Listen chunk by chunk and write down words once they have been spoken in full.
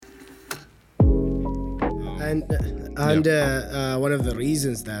One of the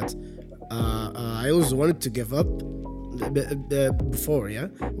reasons that I always wanted to give up before,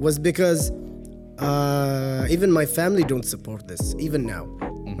 was because even my family don't support this. Even now,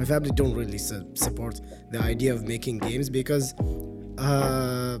 my family don't really support the idea of making games because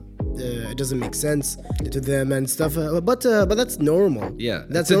it doesn't make sense to them and stuff. But that's normal. Yeah,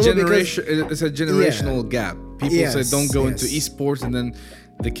 that's it's a generation. It's a generational gap. People say don't go into esports, and then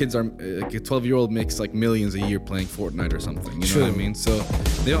the kids are like a 12-year-old makes like millions a year playing Fortnite or something. You know what I mean? So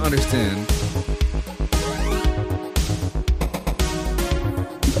they don't understand.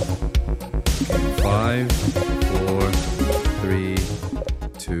 5, 4, 3,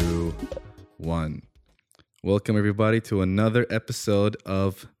 2, 1. Welcome everybody to another episode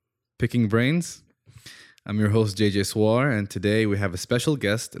of Picking Brains. I'm your host JJ Swar, and today we have a special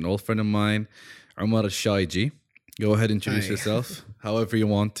guest, an old friend of mine, Umar Al-Shaiji. Go ahead and introduce yourself however you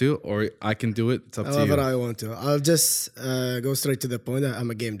want to, or I can do it. It's up to you. However I want to. I'll just go straight to the point. I'm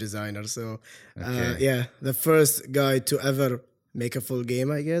a game designer, so the first guy to ever make a full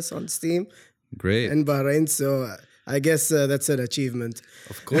game, I guess, on Steam. Great. In Bahrain, so I guess that's an achievement.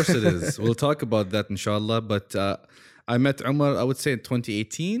 Of course it is. We'll talk about that, inshallah. But I met Umar, I would say in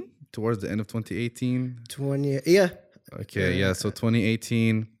 2018, towards the end of 2018. So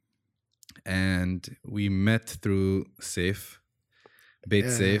 2018. And we met through Safe, Bait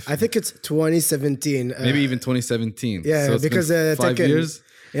Safe. I think it's 2017. Maybe even 2017. Yeah, so it's because been 5 years.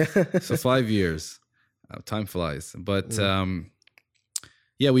 Yeah. So 5 years. Time flies. But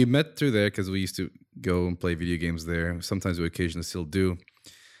we met through there because we used to go and play video games there. Sometimes we occasionally still do.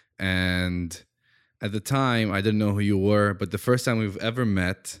 And at the time, I didn't know who you were. But the first time we've ever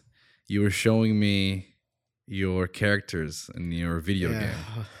met, you were showing me your characters in your video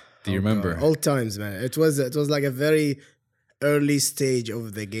game. Do you remember? God. Old times, man. It was like a very early stage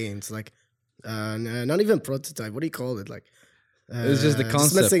of the game. It's like not even prototype. What do you call it? Like it's just the concept.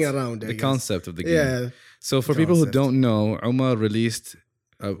 Just messing around. The concept of the game. Yeah. So for people who don't know, Umar released.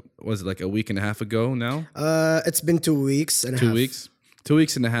 Was it like a week and a half ago now? It's been 2 weeks and a half. 2 weeks. 2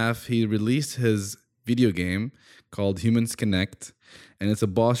 weeks and a half. He released his video game called Humans Connect, and it's a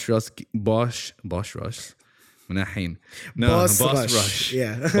Boss Rush. مناحين. No, Boss Rush. Rush.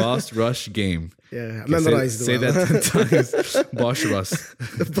 Yeah. Boss Rush game. Yeah, I memorized Say that 10 times. Boss Rush.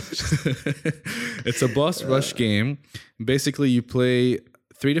 It's a Boss Rush game. Basically, you play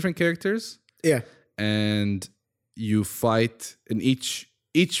 3 different characters. Yeah. And you fight, and each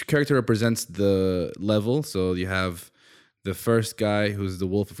character represents the level. So you have the first guy who's the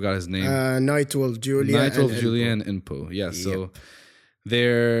wolf. I forgot his name. Nightwolf Julia. And Inpo. Yeah. So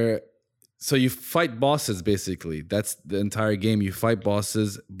So you fight bosses, basically. That's the entire game. You fight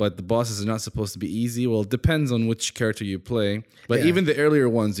bosses, but the bosses are not supposed to be easy. Well, it depends on which character you play. But even the earlier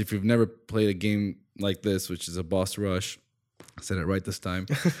ones, if you've never played a game like this, which is a boss rush, I said it right this time,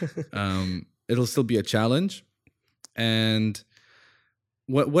 it'll still be a challenge. And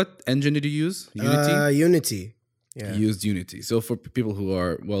what engine did you use? Unity? Unity. Yeah. You used Unity. So for people who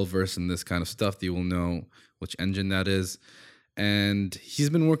are well-versed in this kind of stuff, they will know which engine that is. And he's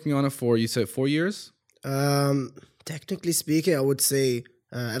been working on it for, you said, 4 years? Technically speaking, I would say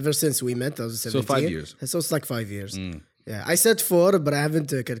ever since we met, 2017. So 5 years. So it's like 5 years. Yeah, I said 4, but I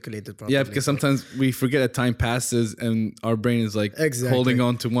haven't calculated properly. Yeah, because sometimes we forget that time passes and our brain is like holding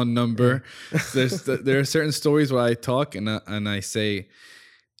on to one number. There are certain stories where I talk and I say,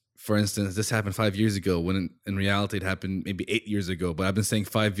 for instance, this happened 5 years ago, when in reality it happened maybe 8 years ago. But I've been saying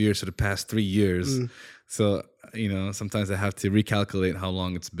 5 years for the past 3 years. So, sometimes I have to recalculate how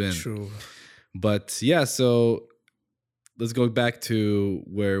long it's been. True. But yeah, so let's go back to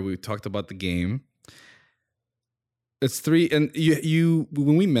where we talked about the game. It's 3, and you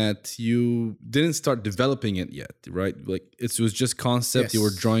when we met, you didn't start developing it yet, right? Like it was just concept. Yes. You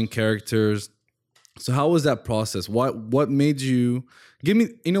were drawing characters. So how was that process? What made you give me?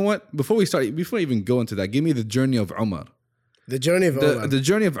 You know what? Before I even go into that, give me the journey of Umar. The journey of Umar. The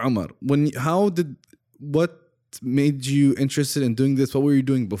journey of Umar. What made you interested in doing this? What were you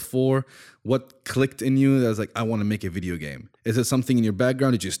doing before? What clicked in you that was like, I want to make a video game? Is it something in your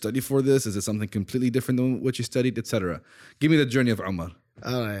background? Did you study for this? Is it something completely different than what you studied, etc.? Give me the journey of Umar.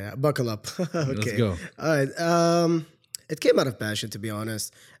 All right, buckle up. Okay. Let's go. All right. It came out of passion, to be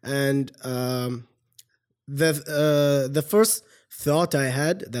honest. And the first thought I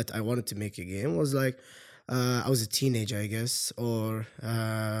had that I wanted to make a game was like, I was a teenager, I guess, or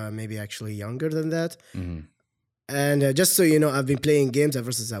maybe actually younger than that. Mm-hmm. And just so you know, I've been playing games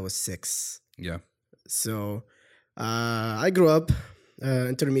ever since I was 6. Yeah. So I grew up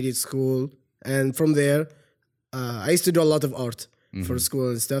intermediate school, and from there, I used to do a lot of art for school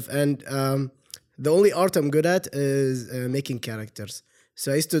and stuff. And The only art I'm good at is making characters.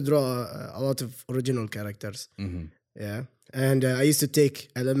 So I used to draw a lot of original characters. Yeah, and I used to take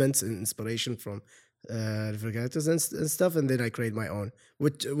elements and inspiration from different characters and stuff, and then I create my own,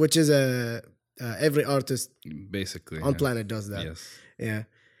 which is a every artist Basically, on yeah. planet does that. Yes. Yeah.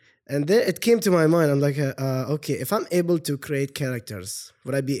 And then it came to my mind. I'm like, okay, if I'm able to create characters,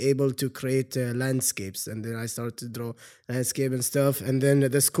 would I be able to create landscapes? And then I started to draw landscape and stuff. And then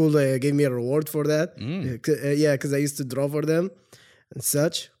the school gave me a reward for that. Yeah, because I used to draw for them and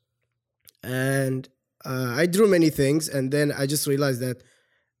such. And I drew many things. And then I just realized that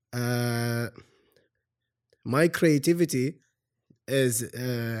my creativity is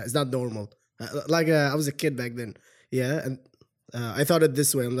not normal. I was a kid back then. Yeah, and I thought it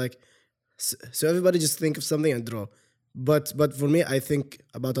this way. I'm like, so everybody just think of something and draw. But for me, I think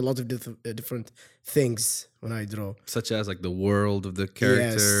about a lot of different things when I draw. Such as like the world of the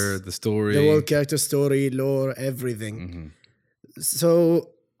character, the story. The whole character, story, lore, everything.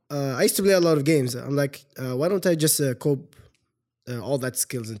 So I used to play a lot of games. I'm like, why don't I just cope all that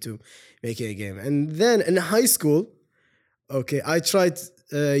skills into making a game? And then in high school, okay, I tried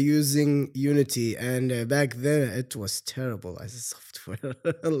using Unity, and back then it was terrible as a software.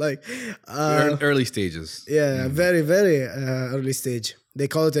 Like early stages. Yeah, very very early stage. They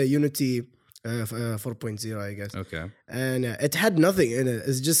call it a Unity 4.0, I guess. Okay. And it had nothing in it.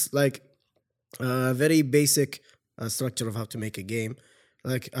 It's just like a very basic structure of how to make a game.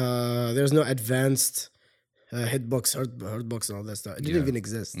 Like there's no advanced hitbox, hurtbox, and all that stuff. It didn't even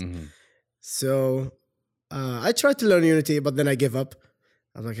exist. So I tried to learn Unity, but then I gave up.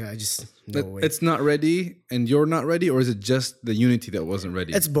 I'm like, I just no way. It's not ready, and you're not ready, or is it just the Unity that wasn't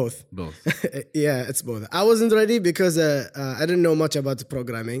ready? It's both. Both. Yeah, it's both. I wasn't ready because I didn't know much about the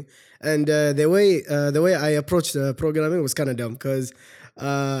programming, and the way I approached programming was kind of dumb because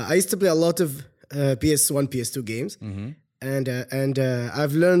I used to play a lot of PS1, PS2 games, and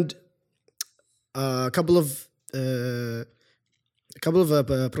I've learned a couple of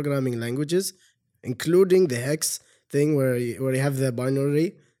programming languages, including the hex thing where you have the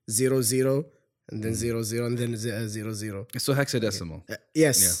binary 00 and then 00 and then 00. So hexadecimal.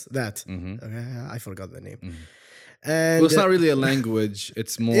 Yes, that. I forgot the name. And Well, it's not really a language.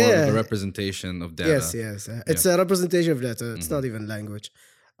 It's more of a representation of data. yes. It's a representation of data. It's not even language.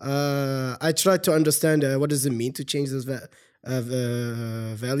 I tried to understand what does it mean to change those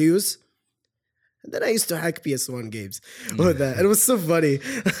values. And then I used to hack PS1 games with that. And it was so funny.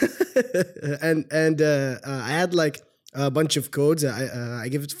 and I had like a bunch of codes. I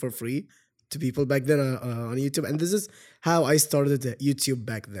give it for free to people back then on YouTube. And this is how I started YouTube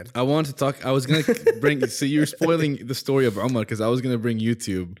back then. I want to talk. I was going to bring. So you're spoiling the story of Omar because I was going to bring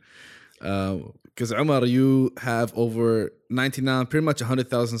YouTube. Because Omar, you have over 99, pretty much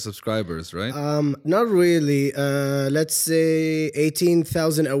 100,000 subscribers, right? Not really. Let's say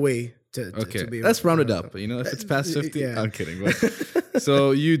 18,000 away. To be let's round it up. You know, if it's past 50, I'm kidding. But,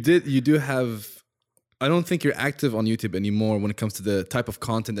 so you do have. I don't think you're active on YouTube anymore when it comes to the type of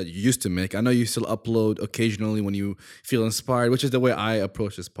content that you used to make. I know you still upload occasionally when you feel inspired, which is the way I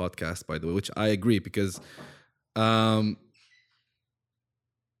approach this podcast, by the way, which I agree because we're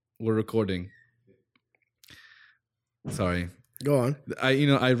recording. Sorry. Go on.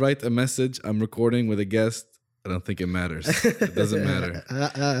 I write a message, I'm recording with a guest. I don't think it matters. It doesn't matter.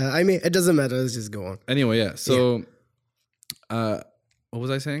 I mean, it doesn't matter. Let's just go on. Anyway, yeah. So, what was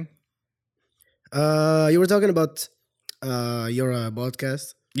I saying? You were talking about your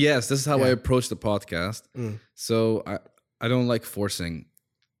podcast. Yes, this is how I approach the podcast. So I don't like forcing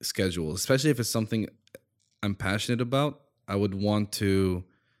schedules, especially if it's something I'm passionate about. I would want to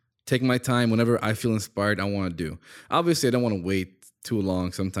take my time whenever I feel inspired. I want to do. Obviously, I don't want to wait too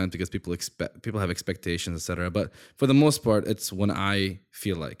long sometimes because people have expectations, etc. But for the most part, it's when I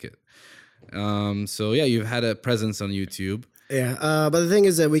feel like it. So yeah, you've had a presence on YouTube. Yeah, but the thing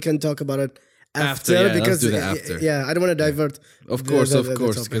is that we can talk about it after let's because do that after. Yeah, I don't want to divert. Of course.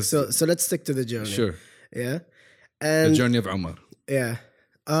 So let's stick to the journey. Sure. Yeah, and the journey of Omar. Yeah.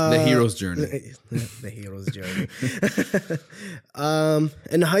 The hero's journey. The hero's journey.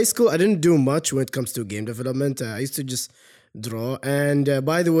 In high school, I didn't do much when it comes to game development. I used to just draw. And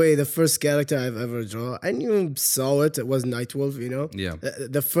by the way, the first character I've ever drawn, I even saw it. It was Nightwolf, you know? Yeah.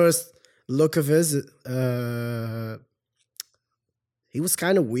 The first look of his, he was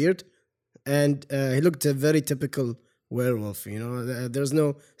kind of weird. And he looked a very typical werewolf, you know? There's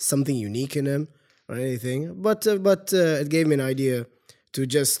no something unique in him or anything. But it gave me an idea to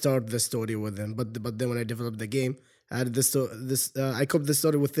just start the story with him. But then when I developed the game, I had I copied the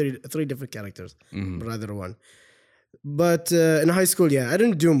story with three different characters rather than one. But in high school, yeah, I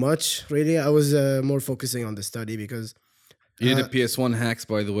didn't do much really. I was more focusing on the study because You did the PS1 hacks,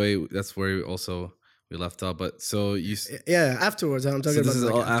 by the way. That's where we left off. But so yeah, afterwards. I'm talking so this about is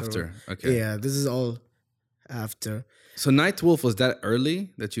like all afterward. after. Okay. Yeah, this is all after. So Night Wolf, was that early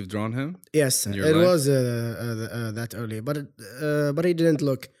that you've drawn him? Yes, In your it life? was that early, but he didn't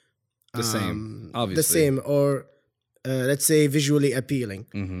look The same, the obviously. same, or let's say visually appealing.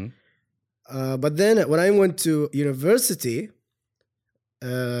 Mm-hmm. But then when I went to university,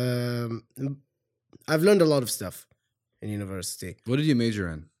 um, I've learned a lot of stuff in university. What did you major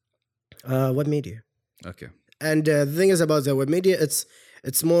in? Web media, Okay. and the thing is about the web media,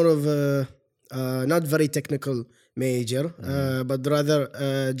 it's more of a not very technical major, but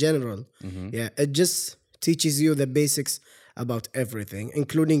rather general. Yeah, it just teaches you the basics about everything,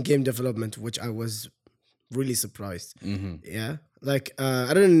 including game development, which I was really surprised. Yeah, like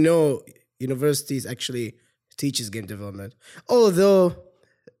I didn't know universities actually teaches game development, although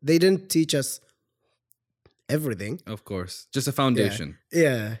they didn't teach us everything. Of course. Just a foundation.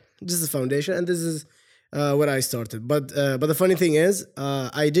 Yeah, just the foundation, and this is where I started. But the funny thing is,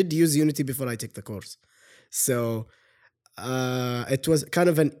 I did use Unity before I took the course, so it was kind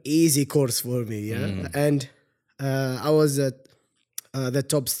of an easy course for me. Yeah, and I was the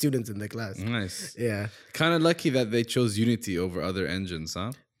top student in the class. Nice. Yeah, Kind of lucky that they chose Unity over other engines,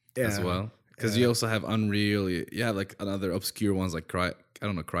 huh? As Yeah. well. Because you also have Unreal. You have like another obscure ones like I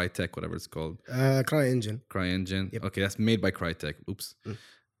don't know, Crytek, whatever it's called. CryEngine. CryEngine. Okay, that's made by Crytek. Oops.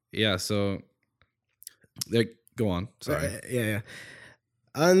 Yeah, so there. Go on. Sorry. Yeah.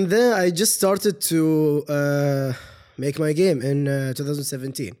 And then I just started to make my game in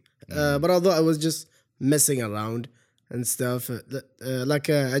 2017. But although I was just messing around and stuff,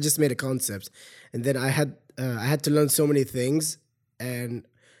 I just made a concept, and then I had to learn so many things, and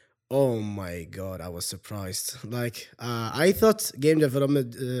oh my god, I was surprised. Like I thought game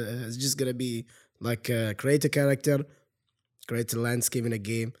development is just gonna be like create a character, create a landscape in a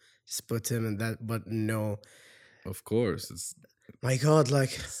game, just put him in that. But no, Of course. It's my god,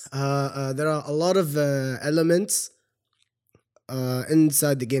 like there are a lot of elements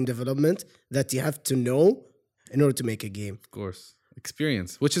inside the game development that you have to know in order to make a game. of course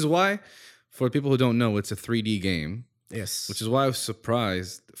experience, which is why, for people who don't know, it's a 3D game. Yes. Which is why I was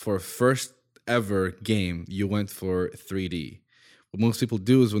surprised for a first ever game you went for 3D. What most people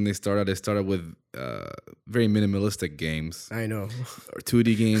do is when they start out with very minimalistic games I know. or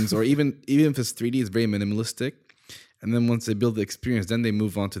 2D games, or even if it's 3D, it's very minimalistic. And then once they build the experience, then they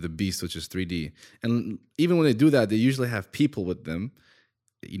move on to the beast, which is 3D. And even when they do that, they usually have people with them,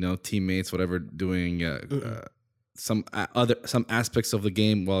 teammates, whatever, doing some aspects of the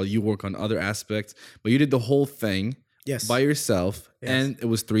game while you work on other aspects. But you did the whole thing Yes. by yourself, and it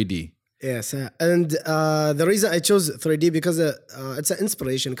was 3D. Yes, and the reason I chose 3D because it's an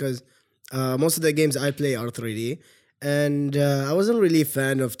inspiration, because most of the games I play are 3D, and I wasn't really a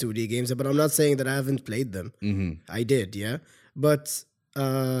fan of 2D games, but I'm not saying that I haven't played them. I did, yeah, but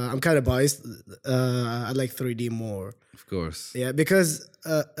I'm kind of biased. I like 3D more, Of course. yeah, because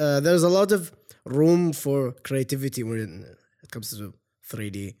there's a lot of room for creativity when it comes to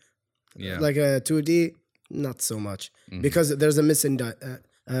 3D. Yeah. Like 2D, not so much, because there's a missing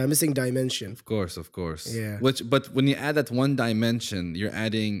dimension. Of course. Yeah. But when you add that one dimension, you're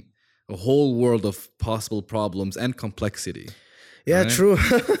adding a whole world of possible problems and complexity. Yeah, Right? true.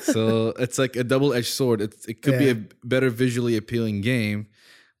 So it's like a double-edged sword. It could be Yeah. a better visually appealing game,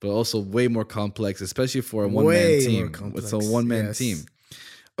 but also way more complex, especially for a one-man Way more team. complex, It's a one-man yes. team.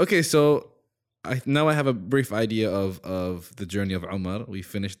 Okay, so now I have a brief idea of the journey of Umar. We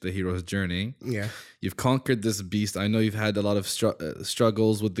finished the hero's journey. Yeah. You've conquered this beast. I know you've had a lot of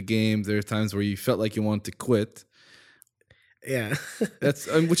struggles with the game. There are times where you felt like you wanted to quit. Yeah. That's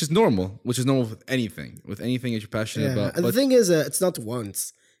which is normal. Which is normal with anything that you're passionate Yeah. about. And the But thing is, it's not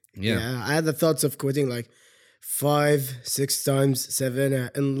once. yeah, I had the thoughts of quitting like 5, 6 times, 7,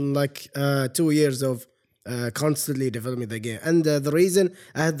 in like 2 years of constantly developing the game. And the reason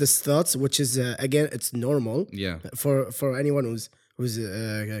I had these thoughts, which is again, it's normal yeah, for anyone who's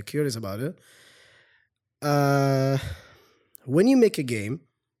curious about it. When you make a game,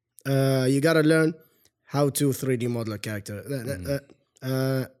 you gotta learn how to 3D model a character.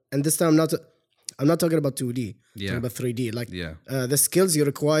 And this time, I'm not talking about 2D. I'm Yeah. talking about 3D. Like yeah, the skills you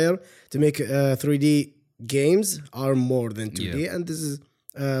require to make 3D games are more than 2D, and this is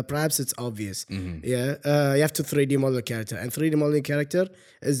perhaps it's obvious. Yeah, you have to 3D model a character, and 3D modeling character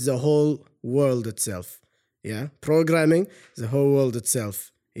is the whole world itself. Yeah, programming is the whole world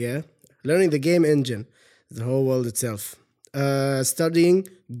itself. Yeah, learning the game engine is the whole world itself. Studying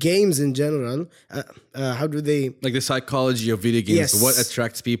games in general, how do they? Like the psychology of video games, Yes. what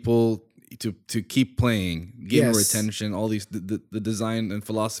attracts people to keep playing, gamer Yes. retention, all these the design and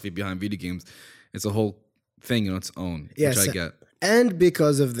philosophy behind video games. It's a whole thing on its own, Yes, which I get. and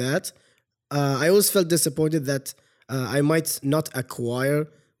because of that, I always felt disappointed that I might not acquire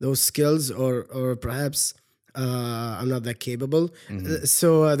those skills, or perhaps I'm not that capable.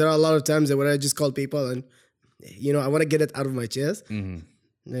 So there are a lot of times where I just call people and I want to get it out of my chest.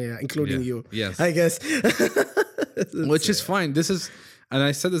 Yeah, including Yeah. you. Yes. I guess. Which is fine. This is, and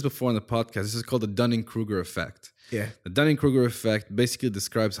I said this before on the podcast. This is called the Dunning-Kruger effect. Yeah. The Dunning-Kruger effect basically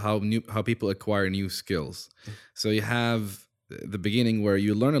describes how people acquire new skills. So you have the beginning where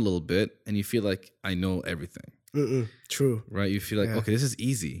you learn a little bit and you feel like I know everything, True. right? You feel like okay, this is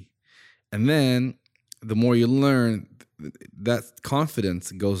easy, and then the more you learn, that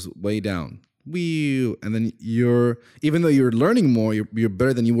confidence goes way down. And then even though you're learning more, you're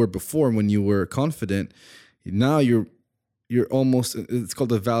better than you were before when you were confident. Now you're almost, it's called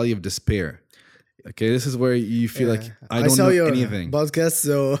the valley of despair. Okay, this is where you feel like I don't saw know your anything. podcast,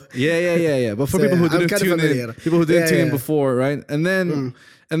 so Yeah. But for So, people who I'm didn't kind of tune familiar. in, people who didn't Yeah, tune in yeah. before, right? And then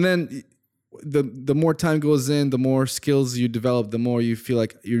the more time goes in, the more skills you develop, the more you feel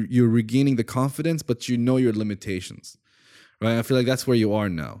like you're regaining the confidence, but you know your limitations, right? I feel like that's where you are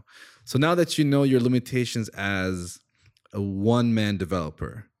now. So now that you know your limitations as a one-man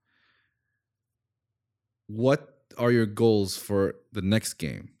developer, what are your goals for the next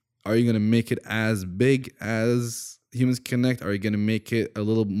game? Are you going to make it as big as Humans Connect? Are you going to make it a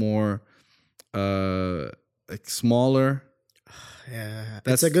little more like smaller? yeah,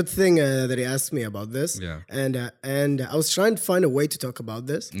 that's a good thing that he asked me about this. Yeah. And I was trying to find a way to talk about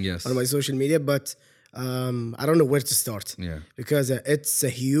this Yes. on my social media, but I don't know where to start. Yeah. Because it's a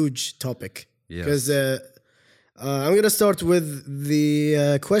huge topic. Yes. Because I'm gonna start with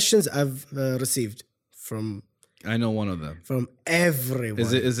the questions I've received from I know one of them. everyone.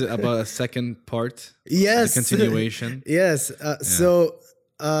 Is it about a second part? Yes. The continuation? Yes. So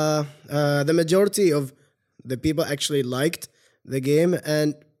the majority of the people actually liked the game,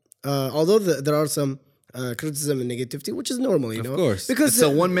 and although there are some criticism and negativity, which is normal, you know. Of course. Because it's a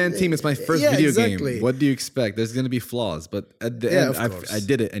one-man team. It's my first yeah, video exactly. game. What do you expect? There's going to be flaws, but at the Yeah, end, of course. I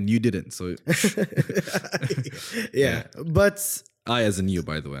did it and you didn't. So yeah. But I, as in you,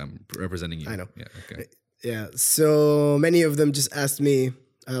 by the way, I'm representing you. I know. Yeah. Okay. yeah, so many of them just asked me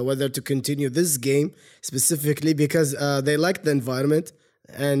whether to continue this game specifically because they liked the environment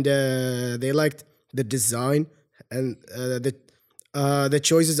and they liked the design and the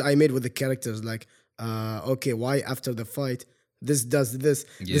choices I made with the characters. Like, okay, why after the fight this does this,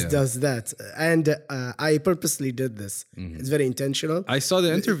 this Yeah. does that, and I purposely did this. It's very intentional. I saw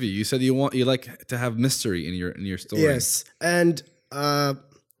the interview. You said you like to have mystery in your story. Yes, and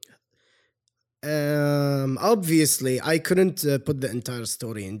obviously I couldn't put the entire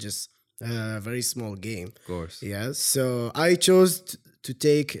story in just a very small game. Of course. Yeah, so I chose to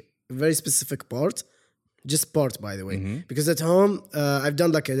take a very specific part, just part, by the way, because at home I've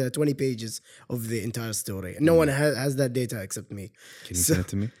done like 20 pages of the entire story. No one has that data except me. Can you send it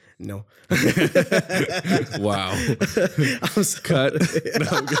to me? No. Wow. I'm sorry. Cut.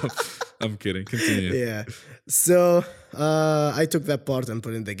 No, I'm kidding. Continue. Yeah. So I took that part and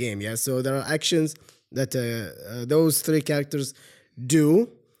put in the game. Yeah. So there are actions that those three characters do,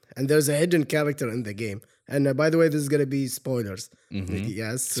 and there's a hidden character in the game. And by the way, this is gonna be spoilers.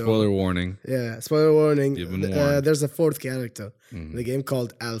 Yes. So, Spoiler warning. yeah. Spoiler warning. You've been warned. There's a fourth character in the game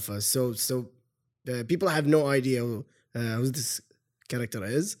called Alpha. So people have no idea who this character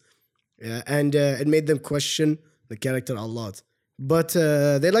is. Yeah, and it made them question the character a lot. But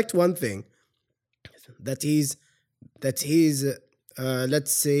they liked one thing, that he's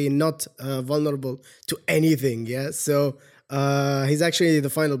let's say not vulnerable to anything. Yeah, so he's actually the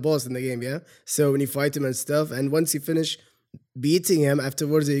final boss in the game. Yeah, so when you fight him and stuff, and once you finish beating him,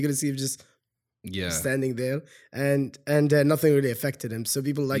 afterwards you're gonna see him just Yeah. standing there, and nothing really affected him. So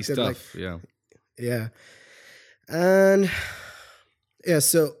people liked He's it. Like, tough. Yeah. yeah, and yeah.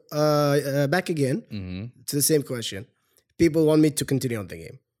 So back again to the same question. People want me to continue on the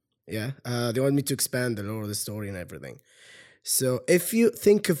game. Yeah, they want me to expand the lore, the story, and everything. So if you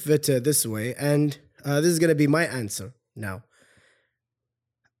think of it this way, and this is gonna be my answer now.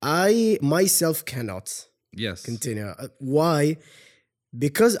 I myself cannot Yes. continue. Why?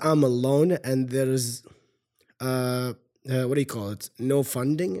 Because I'm alone, and there's what do you call it? No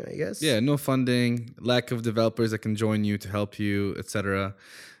funding, I guess. Yeah, no funding, lack of developers that can join you to help you, etc.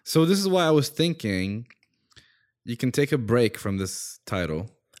 So this is why I was thinking you can take a break from this title,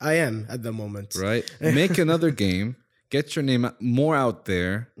 I am at the moment. right? Make another game, get your name more out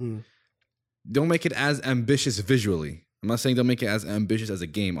there. Don't make it as ambitious visually. I'm not saying don't make it as ambitious as a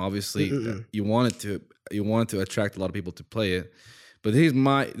game. Obviously, you want it to attract a lot of people to play it. But this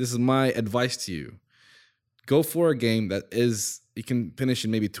is my advice to you. Go for a game that you can finish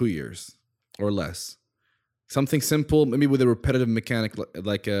in maybe 2 years or less. Something simple, maybe with a repetitive mechanic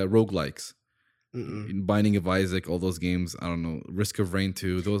like roguelikes. Binding of Isaac, all those games. I don't know, Risk of Rain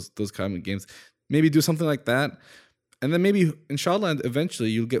 2, those kind of games. Maybe do something like that. And then maybe, inshallah, eventually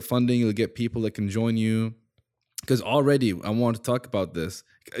you'll get funding, you'll get people that can join you. Because already, I want to talk about this.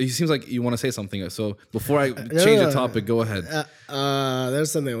 It seems like you want to say something. So before I change the topic, go ahead.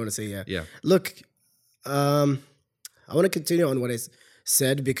 There's something I want to say, yeah. Yeah. Look, I want to continue on what I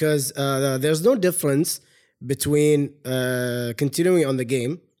said because there's no difference between continuing on the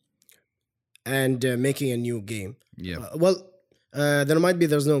game and making a new game. Yeah.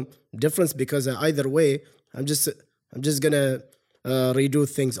 There's no difference because either way, I'm just gonna redo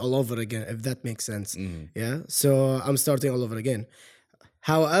things all over again, if that makes sense. Yeah. So I'm starting all over again.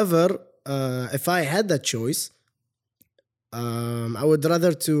 However, if I had that choice, I would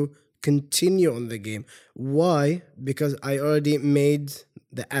rather to continue on the game. Why? Because I already made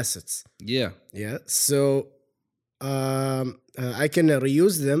the assets. Yeah. Yeah. So I can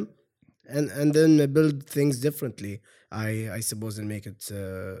reuse them and then build things differently. I suppose, and make it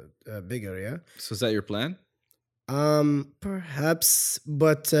bigger. Yeah. So is that your plan? Perhaps,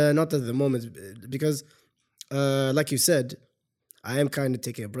 but not at the moment because, like you said, I am kind of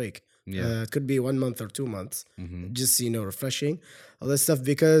taking a break. Yeah. It could be 1 month or 2 months, just refreshing all that stuff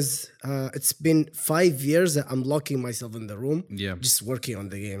because it's been 5 years that I'm locking myself in the room, just working on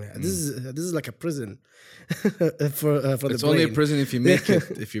the game. This is like a prison for it's the only a brain. prison if you make it.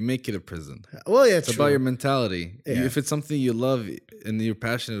 If you make it a prison. Well, yeah, It's true. about your mentality. Yeah. If it's something you love and you're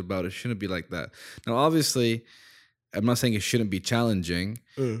passionate about, it shouldn't be like that. Now, obviously, I'm not saying it shouldn't be challenging,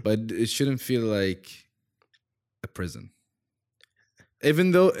 but it shouldn't feel like a prison.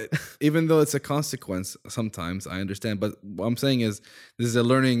 Even though it's a consequence sometimes, I understand. But what I'm saying is this is a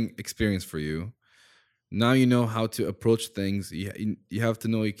learning experience for you. Now you know how to approach things. You have to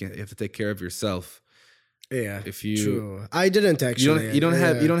know you have to take care of yourself. Yeah, If you true. I didn't actually. you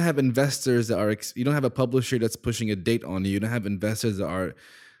don't have investors that are you don't have a publisher that's pushing a date on you. You don't have investors that are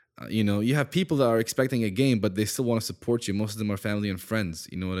you have people that are expecting a game, but they still want to support you. Most of them are family and friends.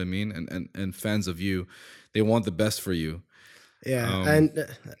 You know what I mean? And fans of you. They want the best for you. Yeah, and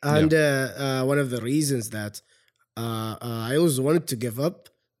one of the reasons that I always wanted to give up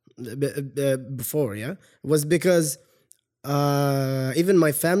before, was because even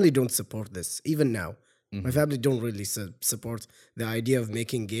my family don't support this. Even now, my family don't really support the idea of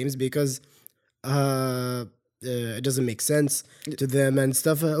making games because it doesn't make sense to them and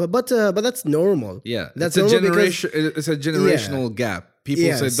stuff. But that's normal. Yeah, that's it's a normal generation. It's a generational gap.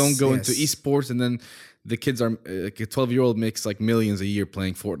 People say don't go into esports, and then the kids are like a 12-year-old makes like millions a year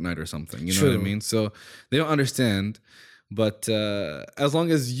playing Fortnite or something. You know what I mean? So they don't understand. But as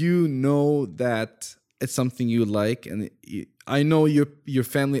long as you know that it's something you like, and I know your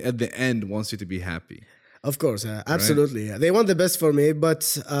family at the end wants you to be happy. Of course, absolutely. Right? They want the best for me,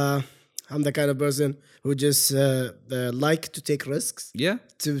 but I'm the kind of person who just like to take risks. Yeah,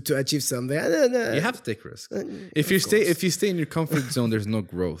 to achieve something. You have to take risks. If you stay in your comfort zone, there's no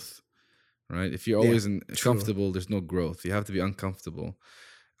growth. Right? If you're always comfortable, there's no growth. You have to be uncomfortable.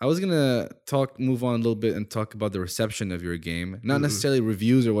 I was gonna move on a little bit and talk about the reception of your game, not necessarily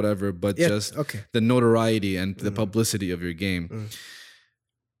reviews or whatever, but just the notoriety and the publicity of your game.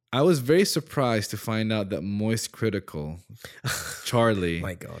 I was very surprised to find out that Moist Critical, Charlie.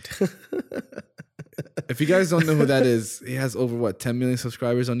 My God. If you guys don't know who that is, he has over 10 million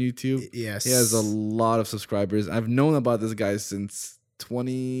subscribers on YouTube. Yes, he has a lot of subscribers. I've known about this guy since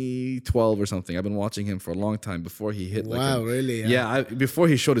 2012 or something. I've been watching him for a long time before he hit. Really? Yeah. Before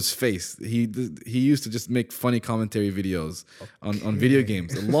he showed his face, he used to just make funny commentary videos on video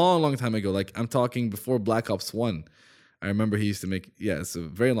games a long time ago. Like I'm talking before Black Ops 1. I remember he used to make. Yeah, it's a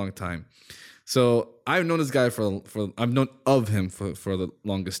very long time. So I've known this guy I've known of him for the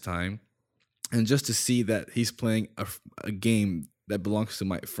longest time, and just to see that he's playing a game that belongs to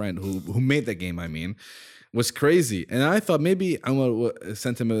my friend who made that game. I mean. Was crazy, and I thought maybe I'm gonna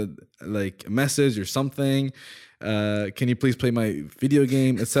send him a message or something, Can you please play my video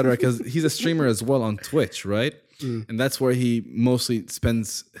game, etc.? Because he's a streamer as well on Twitch, right? And that's where he mostly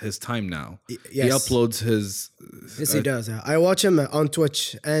spends his time now. He Yes. uploads his. Yes, he does. I watch him on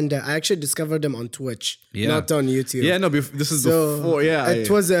Twitch, and I actually discovered him on Twitch, not on YouTube. Yeah, no, this is So before. Yeah, it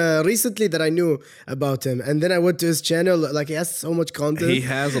was recently that I knew about him, and then I went to his channel. Like he has so much content. he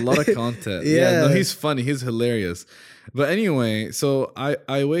has a lot of content. Yeah. No, he's funny. He's hilarious. But anyway, so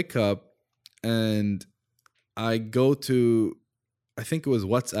I wake up and I go to, I think it was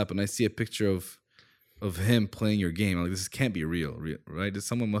WhatsApp, and I see a picture of him playing your game. I'm like, this can't be real, right?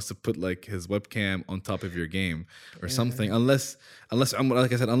 Someone must have put like his webcam on top of your game or something. Unless Umar,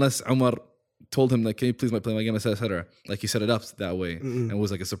 like I said, unless Umar told him like, can you please play my game, etc. Like he set it up that way and it was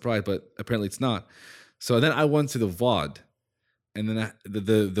like a surprise, but apparently it's not. So then I went to the VOD, and then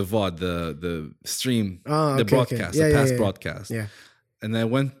the VOD, the stream, the broadcast, the past broadcast. Yeah. And I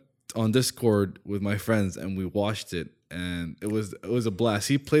went on Discord with my friends and we watched it, and it was a blast.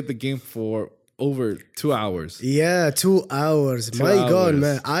 He played the game for over 2 hours. Yeah, 2 hours. My God, hours.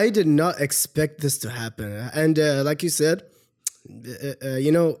 man. I did not expect this to happen. And like you said,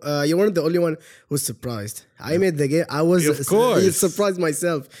 you weren't the only one who's surprised. I made the game. I was Of course. surprised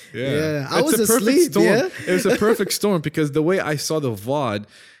myself. Yeah. I It's was a perfect asleep. storm. Yeah. It was a perfect storm because the way I saw the VOD,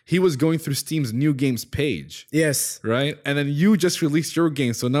 he was going through Steam's new games page. Yes. Right? And then you just released your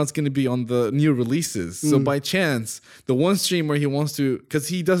game, so now it's going to be on the new releases. So by chance, the one stream where he wants to, because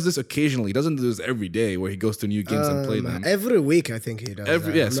he does this occasionally, he doesn't do this every day where he goes to new games and play them. Every week, I think he does.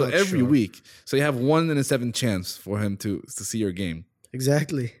 So I'm not every sure. week. So you have 1 in a 7 chance for him to see your game.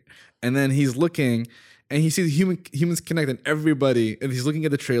 Exactly. And then he's looking and he sees humans connect and everybody, and he's looking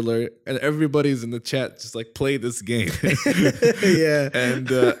at the trailer and everybody's in the chat just like, play this game. Yeah. And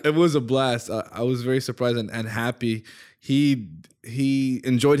it was a blast. I was very surprised and happy. He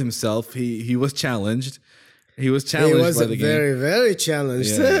enjoyed himself. He was challenged. He was He challenged was by the game. very, very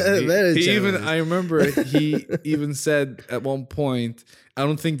challenged. Yeah. Very He challenged. even, I remember he even said at one point, I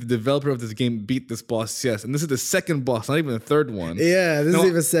don't think the developer of this game beat this boss. Yes, and this is the second boss, not even the third one. Yeah, this No. is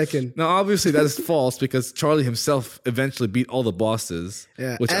even second. Now, obviously, that is false because Charlie himself eventually beat all the bosses.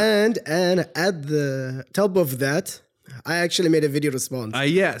 Yeah, Which and at the top of that, I actually made a video response.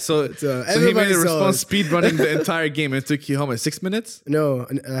 so he everybody made a saw response it. speed running the entire game, and it took you how much? 6 minutes No,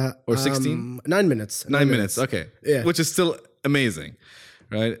 or 16? 9 minutes. 9 minutes. Okay, Yeah. which is still amazing,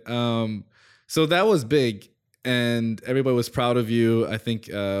 right? So that was big, and everybody was proud of you. I think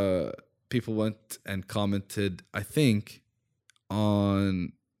people went and commented, I think,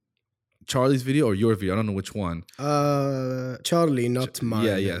 on Charlie's video or your video. I don't know which one. Charlie, not mine.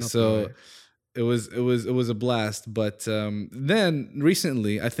 Yeah. not So mine. it was a blast. But then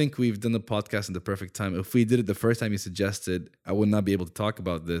recently, I think we've done the podcast in the perfect time. If we did it the first time you suggested, I would not be able to talk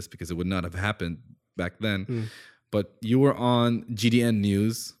about this because it would not have happened back then. But you were on GDN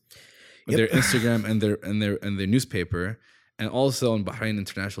News, their Instagram and their newspaper, and also on Bahrain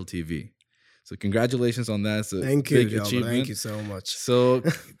International TV. So congratulations on that. It's a Thank you, big Jabba. achievement. Thank you so much. So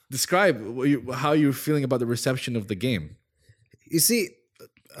describe how you're feeling about the reception of the game. You see,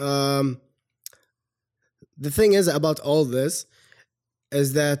 the thing is about all this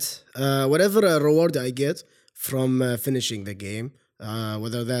is that whatever reward I get from finishing the game,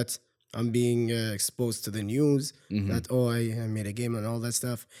 whether that's I'm being exposed to the news that I made a game and all that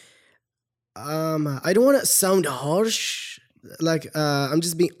stuff. I don't want to sound harsh. Like I'm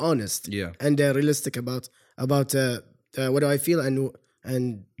just being honest, and realistic about what do I feel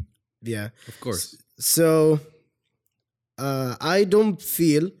and yeah, Of course. So I don't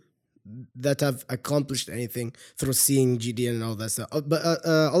feel that I've accomplished anything through seeing GDN and all that stuff. But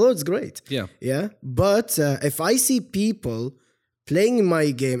although it's great, yeah. But if I see people playing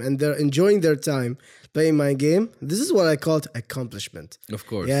my game and they're enjoying their time playing my game, this is what I call accomplishment. Of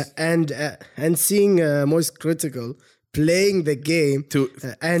course. Yeah, and seeing Moist Critical playing the game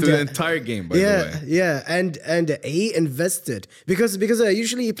and the entire game, by the way. Yeah, and he invested because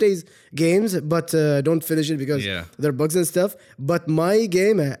usually he plays games but don't finish it because there are bugs and stuff. But my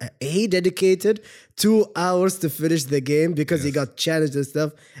game, he dedicated 2 hours to finish the game because he got challenged and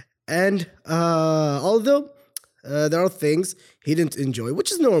stuff. And although there are things he didn't enjoy,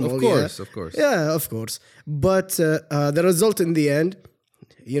 which is normal. Of course. Yeah, of course. But the result in the end,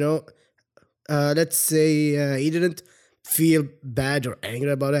 let's say he didn't feel bad or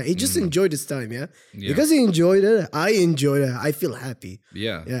angry about it. He just enjoyed his time, because he enjoyed it. I enjoyed it. I feel happy.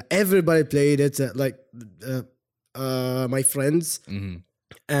 Yeah. Everybody played it, like my friends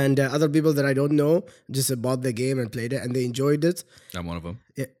and other people that I don't know just bought the game and played it, and they enjoyed it. I'm one of them.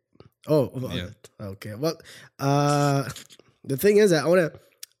 Yeah. Oh, okay. Well, the thing is, I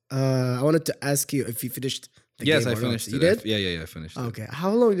wanted to ask you if you finished the Yes, game I or not. finished it. You did? Yeah, I finished it. Okay.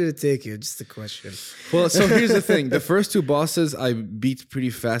 How long did it take you? Just a question. Well, so here's the thing: the first two bosses I beat pretty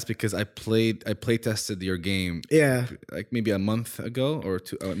fast because I play tested your game Yeah. like maybe a month ago or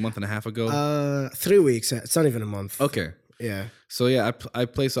a month and a half ago. 3 weeks. It's not even a month. Okay, Yeah. so yeah, I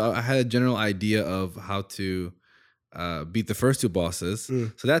play. So I had a general idea of how to beat the first two bosses.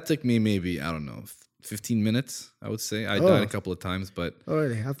 So that took me maybe, I don't know, 15 minutes. I would say I died a couple of times, but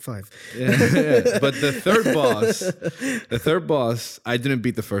Already, have 5. yeah. But the third boss, I didn't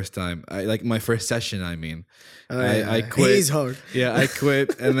beat the first time. I like my first session. I mean, I quit. He's hard. Yeah, I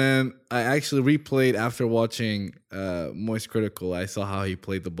quit, and then I actually replayed after watching Moist Critical. I saw how he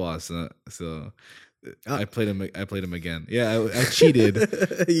played the boss, so I played him. I played him again. Yeah, I cheated.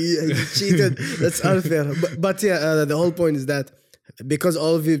 you cheated. That's unfair. But yeah, the whole point is that because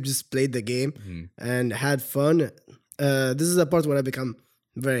all of you just played the game and had fun, this is the part where I become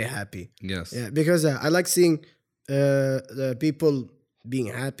very happy. Yes. Yeah, because I like seeing the people being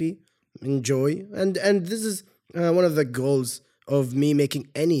happy, enjoy, and this is one of the goals of me making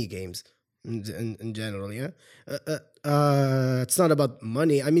any games in general. Yeah, it's not about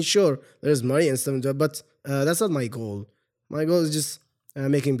money. I mean, sure, there's money and stuff, but that's not my goal. My goal is just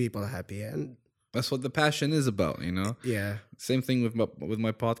making people happy, and That's what the passion is about, you know. yeah. Same thing with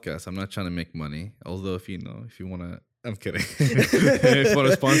my podcast. I'm not trying to make money, although if you want to, I'm kidding. If you want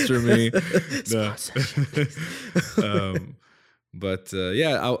to sponsor me, no. But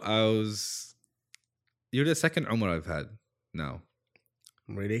yeah, I was. You're the second Umar I've had now.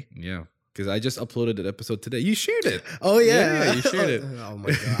 Really? Yeah, because I just uploaded an episode today. You shared it. Oh yeah, Yeah, you shared it. Oh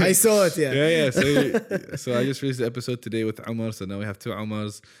my god, I saw it. Yeah. Yeah. So I just released the episode today with Umar. So now we have two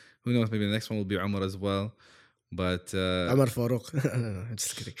Umars. Who knows? Maybe the next one will be Umar as well. But Amar Farouk. No, I'm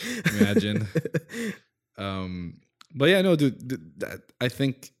just kidding. imagine. But yeah, no, dude. I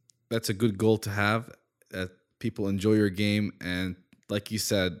think that's a good goal to have. That people enjoy your game, and like you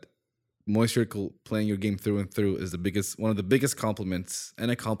said, Moist Circle playing your game through and through is one of the biggest compliments and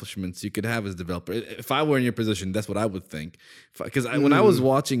accomplishments you could have as a developer. If I were in your position, that's what I would think. Because when I was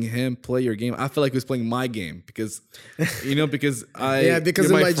watching him play your game, I felt like he was playing my game because because because you're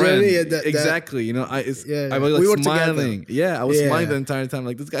of my friend. journey, exactly. I was we were like smiling. Yeah, I was Yeah. smiling the entire time.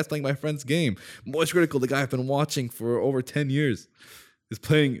 Like, this guy's playing my friend's game. Moist Critical, the guy I've been watching for over 10 years, is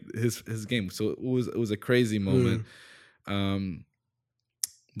playing his game. So it was a crazy moment.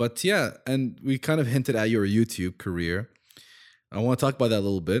 But yeah, and we kind of hinted at your YouTube career. I want to talk about that a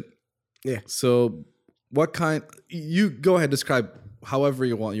little bit. Yeah. So you go ahead, describe however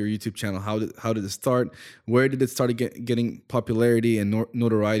you want your YouTube channel. How did it start? Where did it start getting popularity and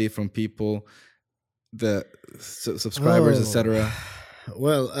notoriety from people, the subscribers, etc.?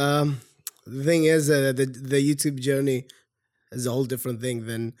 Well, the thing is, the YouTube journey is a whole different thing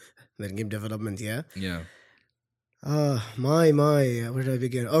than game development. Yeah. Yeah. My, where did I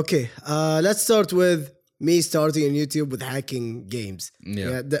begin? Okay, let's start with me starting on YouTube with hacking games.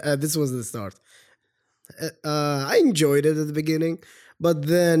 Yeah. This was the start. I enjoyed it at the beginning, but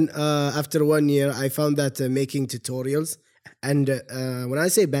then after 1 year, I found that making tutorials, and when I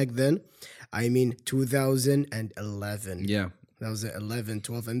say back then, I mean 2011. Yeah. That was 11,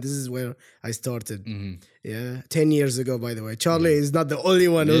 12, and this is where I started. Yeah, 10 years ago, by the way. Charlie is not the only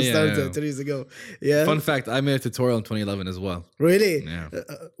one who started 10 years ago. Yeah. Fun fact, I made a tutorial in 2011 as well. Really? Yeah.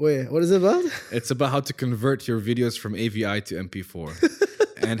 Wait, what is it about? It's about how to convert your videos from AVI to MP4.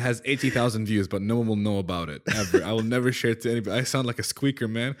 And has 80,000 views, but no one will know about it ever. I will never share it to anybody. I sound like a squeaker,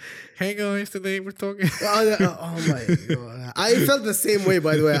 man. Hey guys, today we're talking. Oh my god! I felt the same way.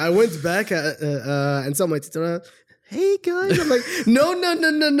 By the way, I went back and saw my tutorial. Hey guys, I'm like, no,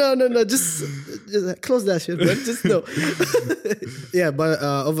 just close that shit, man. Just no. Yeah, but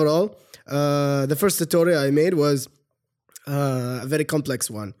overall, the first tutorial I made was a very complex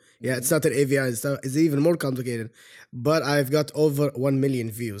one. Yeah, it's not an AVI. It's even more complicated. But I've got over 1 million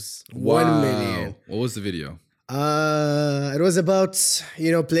views. Wow. 1 million. What was the video? It was about,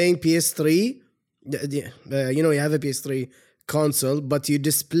 playing PS3. You have a PS3 console, but you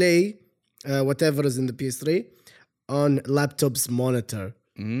display whatever is in the PS3 on laptop's monitor.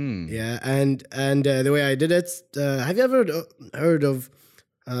 Yeah, and the way I did it, have you ever heard of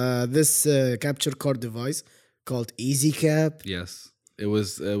this capture card device called EasyCap? Yes. It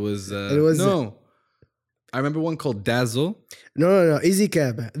was no. I remember one called Dazzle. No,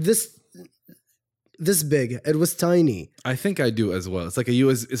 EasyCap. this big. It was tiny. I think I do as well. It's like a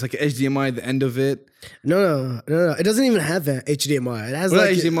US. It's like a HDMI at the end of it. No. It doesn't even have a HDMI. It has Well,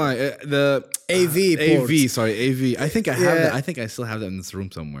 like HDMI. The AV port. AV. Sorry, AV. I think I have Yeah. that. I think I still have that in this room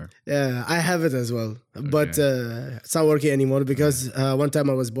somewhere. Yeah, I have it as well, but it's not working anymore because one time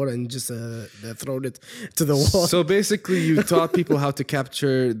I was bored and just thrown it to the wall. So basically, you taught people how to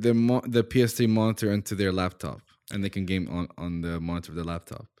capture the PS3 monitor into their laptop, and they can game on the monitor of their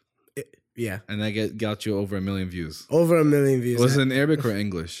laptop. Yeah, And that got you over 1 million views. over 1 million views. Was it in Arabic or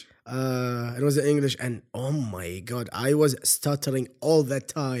English? It was in English, and oh my god, I was stuttering all that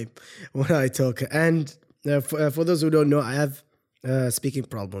time when I talk. And for those who don't know, I have speaking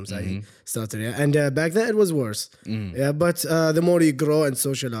problems. I stutter, yeah. And back then it was worse. Yeah, but the more you grow and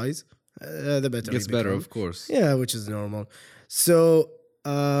socialize, the better. It gets you better, become. of course. Yeah, which is normal. So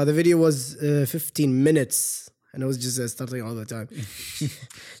the video was 15 minutes. And I was just starting all the time.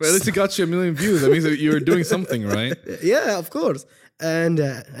 But at least it got you 1 million views. That means that you were doing something, right? Yeah, of course. And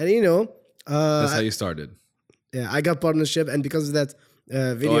you know, That's how you started. yeah, I got partnership, and because of that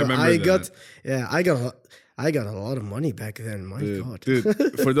video, remember I that. got a lot of money back then. My God,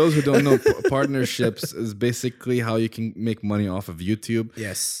 Dude, for those who don't know, partnerships is basically how you can make money off of YouTube.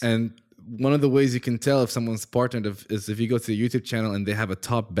 yes, And one of the ways you can tell if someone's partnered is if you go to the YouTube channel and they have a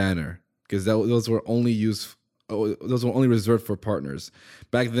top banner, because those were only reserved for partners.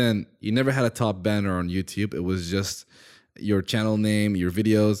 Back then, you never had a top banner on YouTube. It was just your channel name, your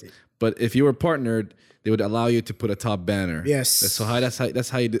videos. But if you were partnered, they would allow you to put a top banner. Yes. So that's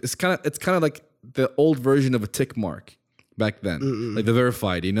how you do. It's kind of like the old version of a tick mark back then, like the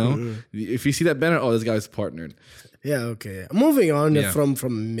verified. You know, if you see that banner, oh, this guy's partnered. yeah, okay. Moving on Yeah.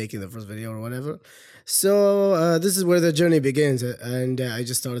 from making the first video or whatever. So this is where the journey begins, and I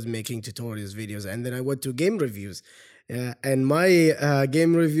just started making tutorials videos, and then I went to game reviews, and my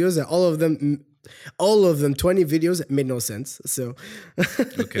game reviews, all of them 20 videos made no sense. So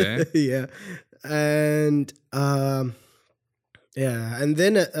Okay. yeah, and and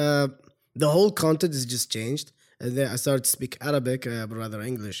then the whole content is just changed. And then I started to speak Arabic, but rather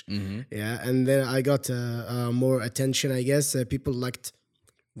English. Yeah, and then I got more attention, I guess. People liked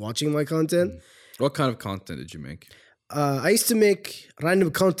watching my content. What kind of content did you make? I used to make random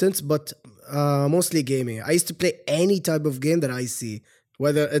content, but mostly gaming. I used to play any type of game that I see,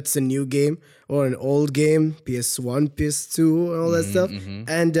 whether it's a new game or an old game, PS1, PS2, and all that stuff.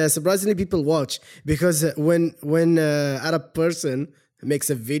 And surprisingly, people watch because when Arab person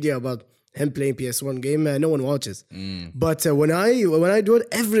makes a video about him playing PS1 game, no one watches. But when I do it,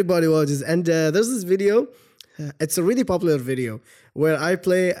 everybody watches. And there's this video. It's a really popular video where I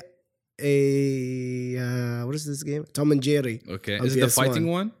play what is this game? Tom and Jerry. Okay. on Is it the PS1. fighting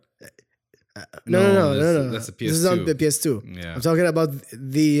one? No. That's a This is on PS2. the PS2. Yeah. I'm talking about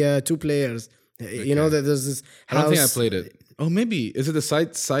the two players. You know that there's this I house. don't think I played it. Oh, maybe. Is it the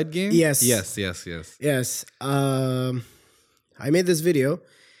side game? Yes. Yes. Yes. I made this video,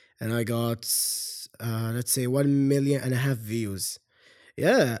 and I got let's say 1.5 million views.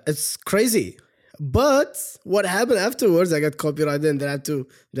 Yeah, it's crazy. But what happened afterwards? I got copyrighted, and then I had to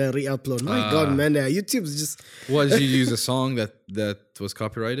then re-upload. My God, man, YouTube's just What, did you use a song that was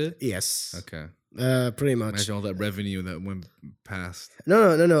copyrighted? yes, Okay. pretty much. Imagine all that revenue that went past.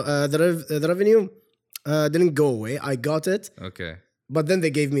 No. The revenue didn't go away. I got it, Okay. but then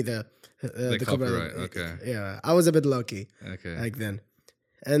they gave me the copyright, okay. Yeah, I was a bit lucky Okay. like then,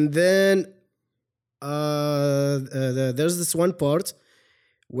 and then there's this one part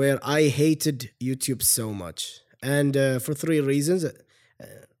where I hated YouTube so much, and for 3 reasons.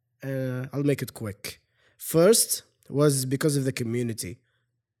 I'll make it quick. First was because of the community.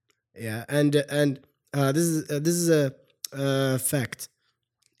 Yeah, and this is a fact.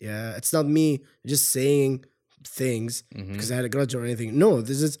 Yeah, it's not me just saying things because I had a grudge or anything. No,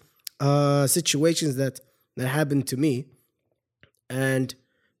 this is situations that happened to me, and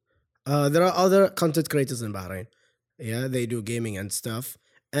there are other content creators in Bahrain. Yeah, they do gaming and stuff.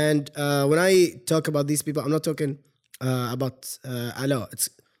 And when I talk about these people, I'm not talking about Ala. It's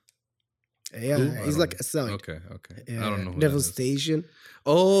he's like a side. Okay. I don't know who Devil that is. Station.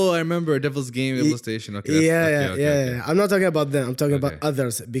 Oh, I remember Devil's Game, Devil Station. Okay. Yeah. I'm not talking about them. I'm talking about Okay.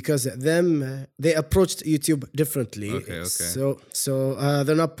 others because them they approached YouTube differently. Okay. So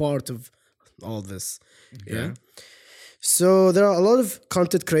they're not part of all this. Yeah. So there are a lot of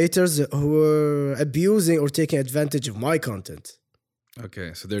content creators who are abusing or taking advantage of my content. Okay.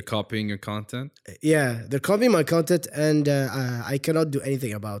 So they're copying your content? Yeah, they're copying my content, and I cannot do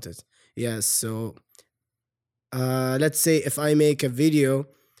anything about it. Yeah, so let's say if I make a video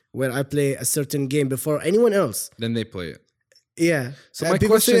where I play a certain game before anyone else, Then they play it. yeah. So my people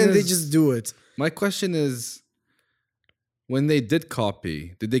question say and they is- just do it. My question is, when they did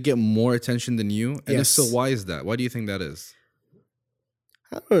copy, did they get more attention than you? And if Yes. so, why is that? Why do you think that is?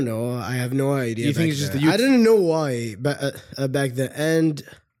 I don't know. I have no idea. You think back it's just then. the youth- I didn't know why, but back then, and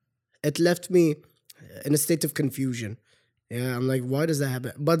it left me in a state of confusion. Yeah, I'm like, why does that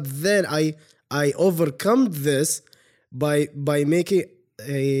happen? But then I overcome this by making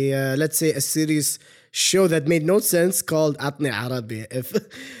a let's say a series show that made no sense called Atni Arabi. If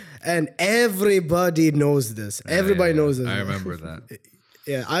and everybody knows this. Everybody knows this. I remember that.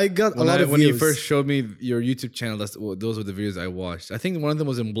 Yeah, I got a lot of When views. you first showed me your YouTube channel, those were the videos I watched. I think one of them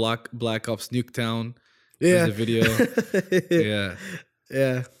was in Black Ops Nuketown. Yeah. There's a video. Yeah.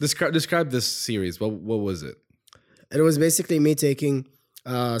 Yeah. Describe this series. What was it? It was basically me taking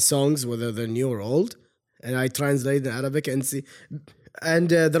songs, whether they're new or old, and I translate in Arabic and see. And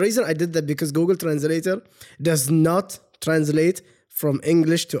the reason I did that because Google Translator does not translate from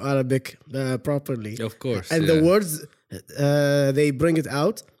English to Arabic properly. Of course. And yeah. the words they bring it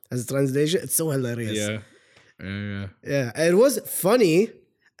out as a translation. It's so hilarious. Yeah. Yeah. Yeah, it was funny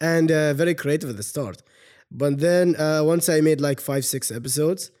and very creative at the start. But then once I made like 5-6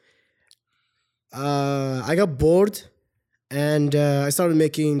 episodes, I got bored and I started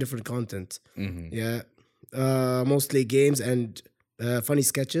making different content. Mm-hmm. Yeah, mostly games and funny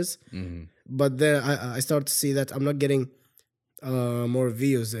sketches. Mm-hmm. But then I started to see that I'm not getting more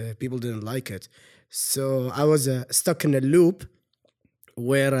views. People didn't like it. So I was stuck in a loop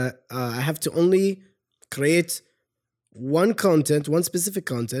where I have to only create one specific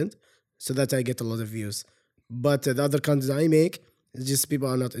content, so that I get a lot of views. But the other content I make, it's just people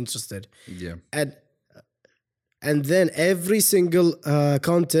are not interested. Yeah. And then every single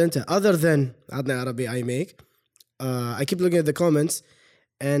content other than Adna Arabi I make, I keep looking at the comments,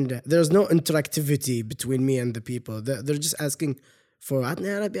 and there's no interactivity between me and the people. They're just asking for Adna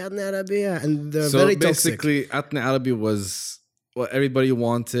Arabi, and they're very toxic. Basically, Atni Arabi was what everybody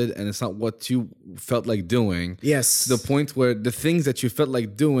wanted, and it's not what you felt like doing. Yes. To the point where the things that you felt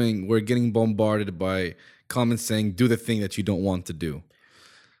like doing were getting bombarded by comments saying, do the thing that you don't want to do.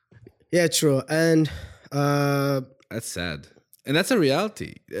 Yeah, true. And That's sad. And that's a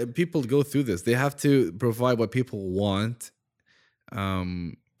reality. People go through this. They have to provide what people want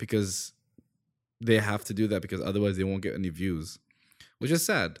because they have to do that, because otherwise they won't get any views, which is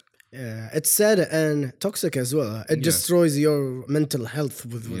sad. yeah, it's sad and toxic as well. It destroys your mental health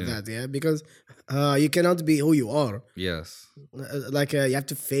with that, yeah, because you cannot be who you are. Yes. Like you have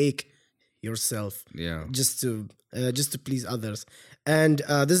to fake yourself Yeah. just to please others. And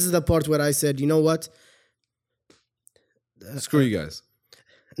this is the part where I said, you know what? Screw you guys.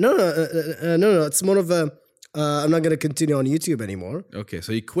 No. It's more of a I'm not gonna continue on YouTube anymore. Okay,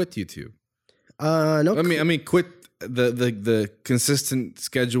 so you quit YouTube. No. I mean, quit the consistent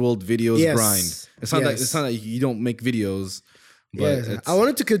scheduled videos Yes. grind. It's not that Yes. it's not that you don't make videos, but Yes, it's, I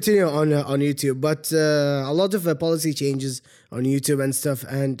wanted to continue on YouTube, but a lot of policy changes on YouTube and stuff,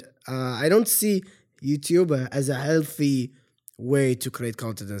 and I don't see YouTube as a healthy way to create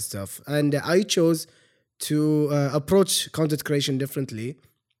content and stuff. And I chose to approach content creation differently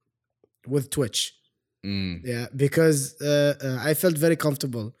with Twitch. Yeah, because I felt very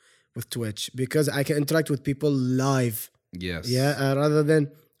comfortable with Twitch because I can interact with people live. yes. Yeah, rather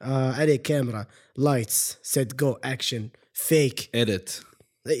than at a camera, lights, set, go, action, fake. Edit.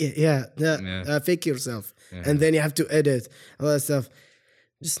 Yeah. Fake yourself, and then you have to edit all that stuff.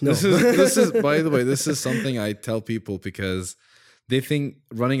 Just no. This is by the way, this is something I tell people because they think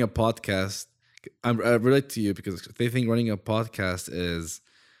running a podcast. I relate to you because they think running a podcast is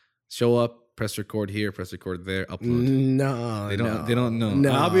show up, press record here, press record there, upload. No, They don't know.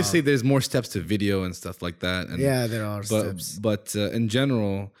 No. Obviously, there's more steps to video and stuff like that. And Yeah, there are steps. But in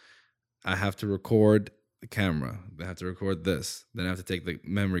general, I have to record the camera. I have to record this. Then I have to take the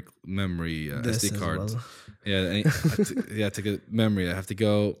memory This SD as card. well. Yeah, take a memory. I have to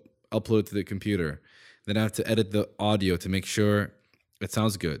go upload it to the computer. Then I have to edit the audio to make sure it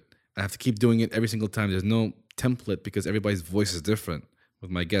sounds good. I have to keep doing it every single time. There's no template because everybody's voice is different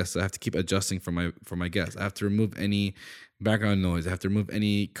with my guests. I have to keep adjusting for my guests. I have to remove any background noise. I have to remove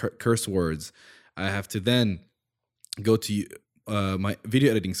any curse words. I have to then go to my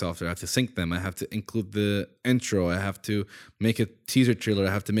video editing software. I have to sync them. I have to include the intro. I have to make a teaser trailer.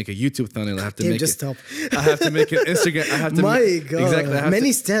 I have to make a YouTube thumbnail. I have to Damn, make just stop. I have to make an Instagram. I have to My God, exactly. I have many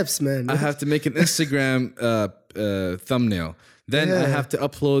to, steps, man. I have to make an Instagram thumbnail. Then I have to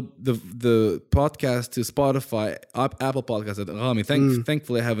upload the podcast to Spotify, Apple Podcasts at Rami.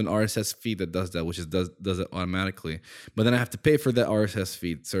 Thankfully, I have an RSS feed that does that, which does it automatically. But then I have to pay for that RSS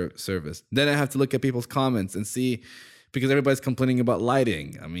feed service. Then I have to look at people's comments and see because everybody's complaining about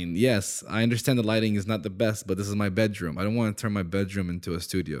lighting. I mean, yes, I understand the lighting is not the best, but this is my bedroom. I don't want to turn my bedroom into a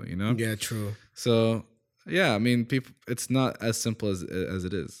studio, you know? Yeah, true. So, yeah, I mean, people, it's not as simple as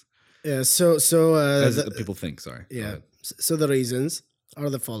it is. Yeah, As people think, sorry. Go yeah. ahead. So the reasons are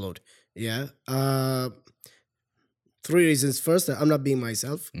the followed. Yeah. Three reasons. First, I'm not being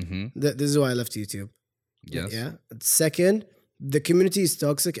myself. This is why I left YouTube. Yes. Yeah. Second, the community is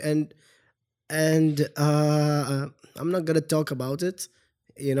toxic, and I'm not gonna talk about it.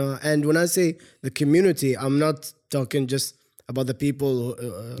 You know, and when I say the community, I'm not talking just about the people.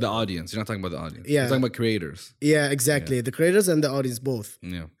 The audience. You're not talking about the audience. Yeah. You're talking about creators. Yeah, exactly. The creators and the audience both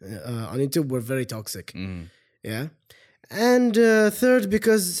Yeah. on YouTube were very toxic. Mhm. Yeah, and third,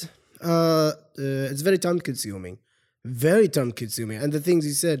 because it's very time consuming, and the things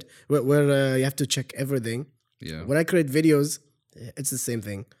you said, where you have to check everything. Yeah. When I create videos, it's the same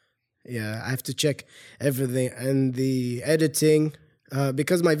thing. Yeah, I have to check everything, and the editing,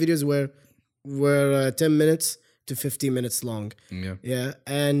 because my videos were 10 minutes to 15 minutes long. Yeah. Yeah,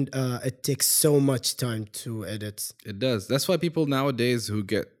 and it takes so much time to edit. It does. That's why people nowadays who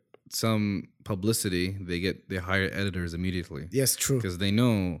get some publicity, they hire editors immediately Yes, true. because they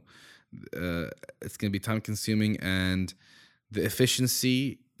know it's going to be time consuming, and the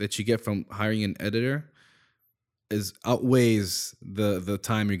efficiency that you get from hiring an editor is outweighs the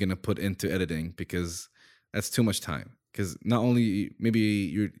time you're going to put into editing, because that's too much time. Because not only maybe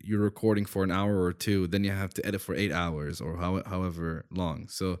you're recording for an hour or two, then you have to edit for 8 hours or however long.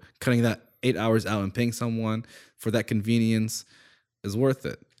 So cutting that 8 hours out and paying someone for that convenience is worth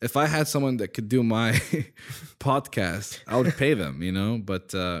it. If I had someone that could do my podcast, I would pay them, you know.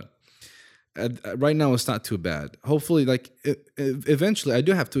 But right now it's not too bad. Hopefully, like eventually, I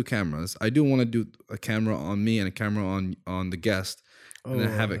do have two cameras. I do want to do a camera on me and a camera on the guest, and then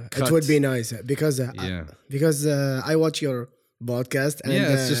have it cut. It would be nice because I watch your podcast, and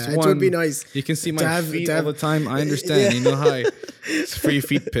Yeah, it's just it one. would be nice. You can see to my have- feet to all have- the time. I understand. You know, hi, it's free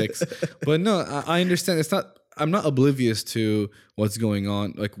feet pics. But no, I understand. It's not. I'm not oblivious to what's going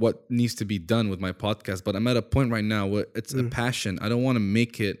on, like what needs to be done with my podcast. But I'm at a point right now where it's a passion. I don't want to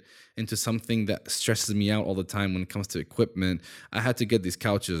make it into something that stresses me out all the time when it comes to equipment. I had to get these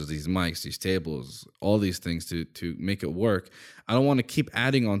couches, these mics, these tables, all these things to make it work. I don't want to keep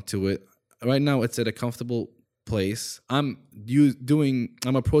adding onto it. Right now, it's at a comfortable place. I'm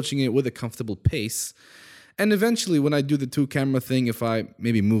approaching it with a comfortable pace. And eventually, when I do the 2-camera thing, if I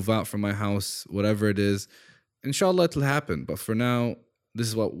maybe move out from my house, whatever it is, inshallah, it'll happen. But for now, this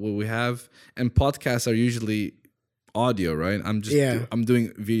is what we have. And podcasts are usually audio, right? I'm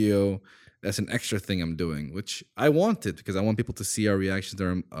doing video. That's an extra thing I'm doing, which I wanted because I want people to see our reactions,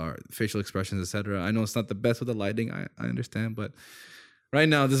 our facial expressions, etc. I know it's not the best with the lighting. I understand, but right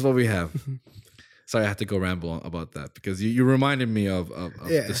now, this is what we have. Sorry, I had to go ramble about that because you reminded me of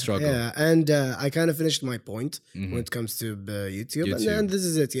the struggle. Yeah, and I kind of finished my point when it comes to YouTube. And this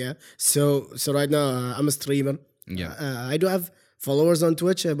is it. Yeah. So right now I'm a streamer. Yeah. I do have followers on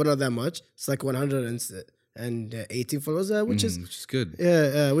Twitch, but not that much. It's like 118 followers, which is good.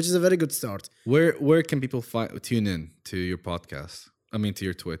 Yeah, which is a very good start. Where can people tune in to your podcast? I mean, to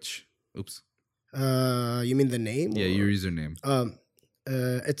your Twitch. Oops. You mean the name? Yeah, your username.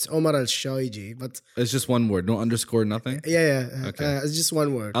 It's Omar Al Shaiji, but it's just one word, no underscore, nothing. Yeah. Okay. It's just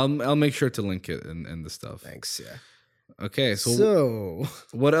one word. I'll make sure to link it in the stuff. Thanks. Yeah. Okay, so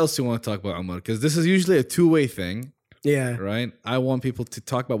what else do you want to talk about, Omar? Because this is usually a two-way thing. Yeah. Right. I want people to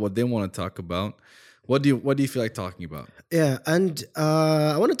talk about what they want to talk about. What do you feel like talking about? Yeah, and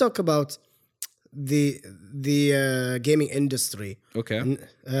I want to talk about the gaming industry. Okay.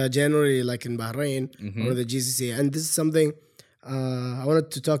 Generally, like in Bahrain or the GCC, and this is something I wanted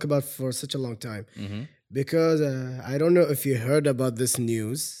to talk about for such a long time because I don't know if you heard about this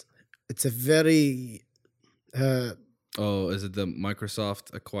news. It's a very is it the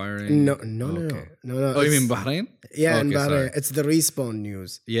Microsoft acquiring? No. Oh, you mean Bahrain? Yeah, in Bahrain. Sorry. It's the Respawn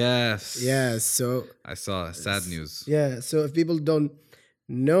news. Yes. Yeah, so I saw sad news. Yeah, so if people don't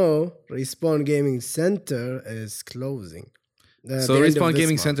know, Respawn Gaming Center is closing. So Respawn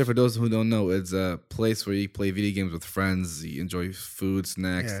Gaming Center, for those who don't know, it's a place where you play video games with friends, you enjoy food,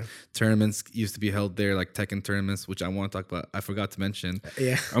 snacks. Yeah. Tournaments used to be held there, like Tekken tournaments, which I want to talk about. I forgot to mention.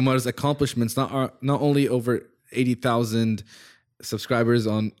 Yeah. Omar's accomplishments, not only over 80,000 subscribers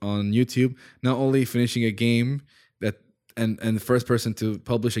on YouTube, not only finishing a game that and the first person to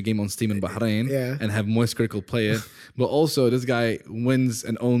publish a game on Steam in Bahrain and have Moist Critical play it, but also this guy wins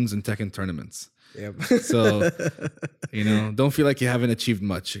and owns in Tekken tournaments. Yep. So, don't feel like you haven't achieved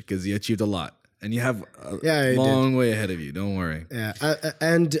much because you achieved a lot. and you have a Yeah, I did. long way ahead of you. Don't worry. Yeah,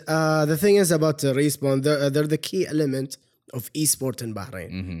 and the thing is about Respawn, they're the key element of esport in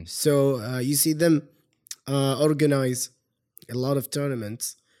Bahrain. So you see them organize a lot of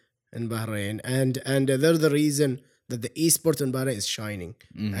tournaments in Bahrain, and they're the reason that the esport in Bahrain is shining.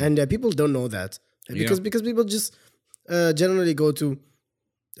 And people don't know that because people just generally go to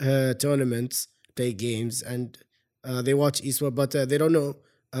tournaments, play games, and they watch esport, but they don't know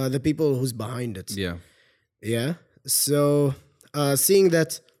the people who's behind it. Yeah. Yeah. So seeing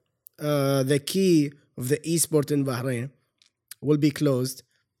that the key of the esport in Bahrain will be closed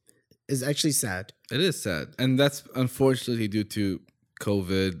is actually sad. It is sad, and that's unfortunately due to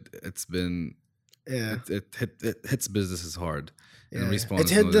COVID. It's been Yeah. it hits businesses hard, and Respawn It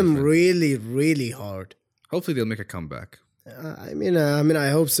is hit no them different. really, really hard. Hopefully, they'll make a comeback. I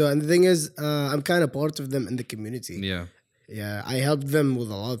hope so. And the thing is, I'm kind of part of them in the community. Yeah, Yeah, I help them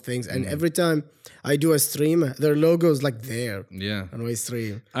with a lot of things, and every time I do a stream, their logo is like there yeah. on my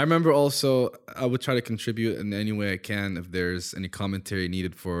stream. I remember also I would try to contribute in any way I can. If there's any commentary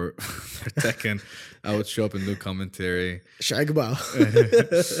needed for Tekken, I would show up and do commentary. Shagba.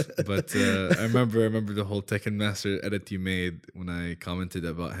 But I remember the whole Tekken Master edit you made when I commented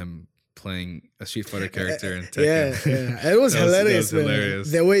about him playing a Street Fighter character in Tekken. Yeah. It was That was hilarious, man.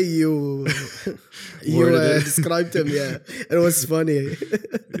 hilarious. The way you Worded it. described him, yeah, it was funny.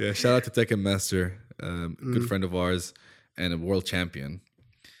 Yeah, shout out to Tekken Master, good friend of ours and a world champion.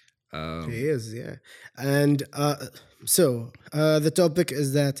 He is, yeah. And so the topic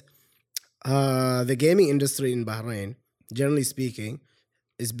is that the gaming industry in Bahrain, generally speaking,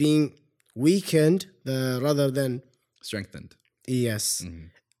 is being weakened rather than Strengthened. yes.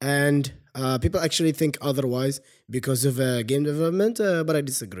 And people actually think otherwise because of game development, but I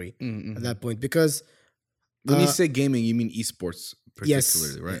disagree at that point because When you say gaming, you mean esports yes,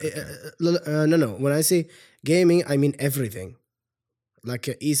 particularly, right? no. When I say gaming, I mean everything, like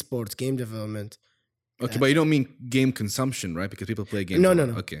esports, game development. Okay, but you don't mean game consumption, right? Because people play games. No, a no,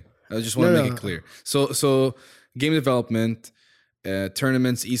 lot. no. Okay, I just want to No, make no. it clear. So game development,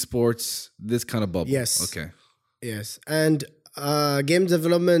 tournaments, esports, this kind of bubble. Yes. Okay. Yes, and game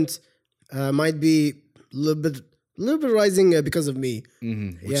development might be a little bit rising because of me.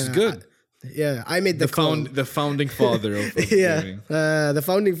 Which is good. I made the fall. The founding father of Yeah, gaming. the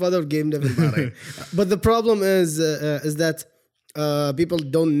founding father of game dev in Bahrain. But the problem is that people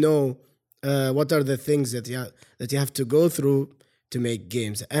don't know what are the things that you have to go through to make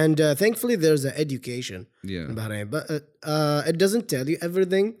games. And thankfully, there's an education Yeah. in Bahrain, but it doesn't tell you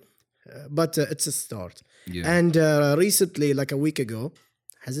everything. But it's a start. Yeah. And recently, like a week ago,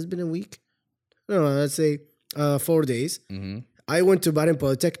 has it been a week? No, let's say 4 days. I went to Bahrain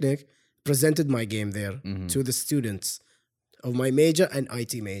Polytechnic, presented my game there to the students of my major and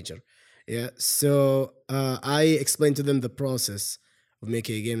IT major. Yeah, so I explained to them the process of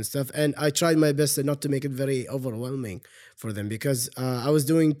making a game and stuff, and I tried my best not to make it very overwhelming for them because I was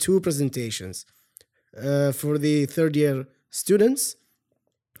doing 2 presentations for the third year students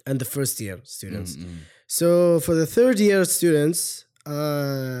and the first year students. So for the third year students,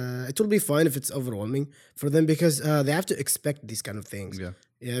 it will be fine if it's overwhelming for them because they have to expect these kind of things.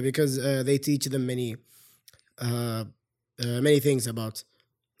 Yeah. Because they teach them many things about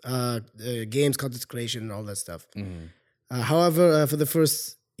games, content creation, and all that stuff. However, for the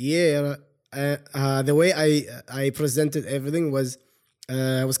first year, the way I presented everything was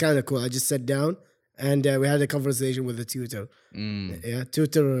kind of cool. I just sat down and we had a conversation with the tutor. Yeah,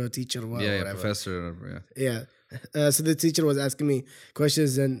 tutor, teacher, whatever. Professor. Yeah. So the teacher was asking me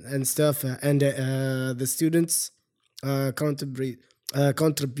questions and stuff, and the students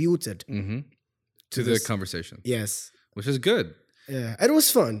contributed To the conversation, Yes. which is good. Yeah, it was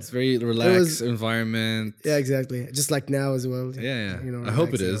fun. It's very relaxed environment. Yeah, exactly. Just like now as well. Yeah. You know, I hope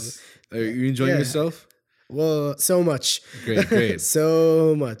it relaxing is. Are you enjoying Yeah. yourself? Well, so much. Great.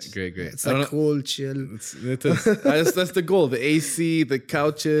 So much. Great. It's I don't like cool, chill. That's the goal. The AC, the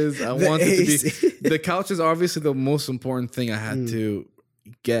couches. I The want it to AC. be. The couch is obviously the most important thing I had to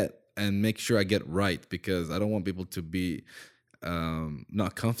get and make sure I get right because I don't want people to be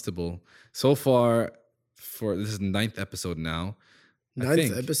not comfortable. So far, this is the 9th episode now. I Ninth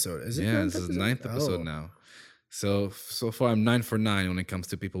think. episode. Is it? Yeah, ninth this is the episode? 9th episode Oh. now. So far I'm 9 for 9 when it comes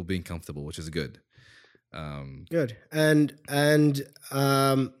to people being comfortable, which is good. Good. And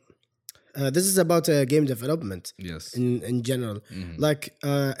this is about game development Yes. in general. Like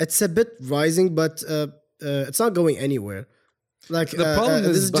it's a bit rising, but it's not going anywhere. Like The problem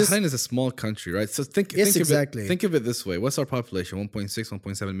this is just Bahrain is a small country, right? So think Yes, of exactly. it, think of it this way. What's our population? 1.6,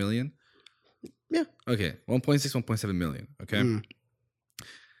 1.7 million? Yeah. Okay. 1.6, 1.7 million. Okay.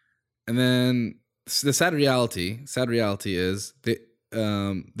 And then the sad reality is that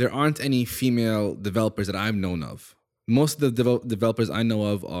there aren't any female developers that I've known of. Most of the developers I know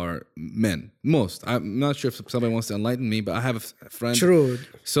of are men. Most. I'm not sure if somebody wants to enlighten me, but I have a friend. True.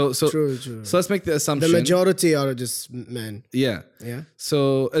 So True. so let's make the The assumption. majority are just men. Yeah. Yeah.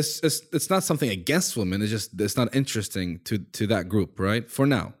 So it's not something against women. It's just it's not interesting to that group, right? For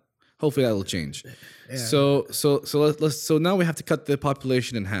now. Hopefully that will change. Yeah. So now we have to cut the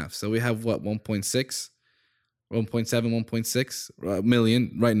population in half. So we have what 1.6, 1.7, 1.6 million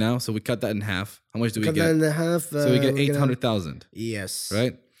right now. So we cut that in half. How much do we Cut get? that in half. So we get we're gonna- 800,000, Yes.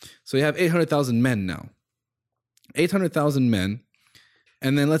 right? So you have 800,000 men now. 800,000 men,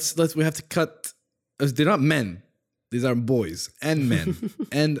 and then let's we have to cut. They're not men; these are boys and men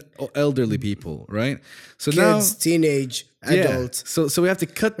and elderly people, right? So Kids, now, teenage, adult. yeah. So we have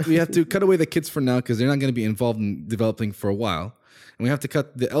to cut away the kids for now because they're not going to be involved in developing for a while, and we have to cut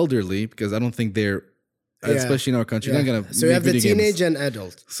the elderly because I don't think they're, especially in our country, Yeah. not going to. So we have the teenage and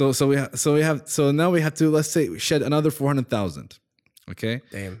adult. So now we have to, let's say, shed another 400,000. Okay.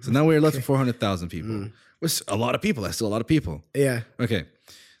 Damn. So now we're left with 400,000 people. Which a lot of people. That's still a lot of people. Yeah. Okay.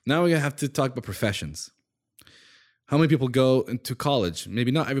 Now we're gonna have to talk about professions. How many people go into college?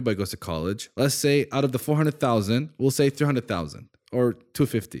 Maybe not everybody goes to college. Let's say out of the 400,000, we'll say 300,000 or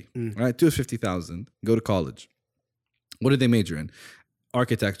 250. Right, 250,000 go to college. What do they major in?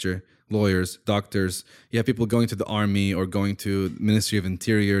 Architecture, lawyers, doctors. You have people going to the army or going to Ministry of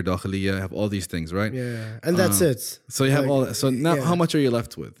Interior, Dakhiliya. Have all these things, right? Yeah. And that's it. So you have Like, all that. So now, yeah. how much are you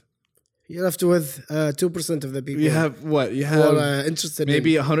left with? You're left with 2% of the people You have what? You who have are interested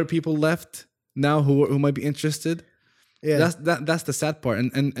maybe in. 100 people left now who might be interested. Yeah. That's the sad part,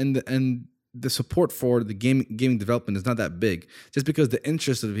 and the support for the gaming development is not that big, just because the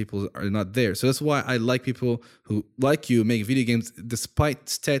interest of the people are not there. So that's why I like people who, like you, make video games despite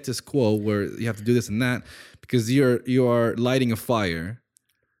status quo, where you have to do this and that, because you are lighting a fire,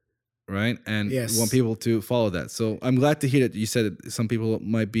 right? And Yes. you want people to follow that. So I'm glad to hear that you said that some people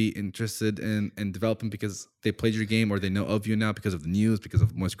might be interested in developing because they played your game or they know of you now because of the news, because of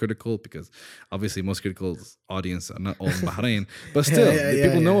Most Critical, because obviously Most Critical's audience are not all in Bahrain, but still,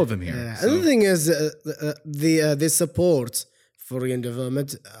 people know of him here. Yeah. So- Another thing is the support for game development.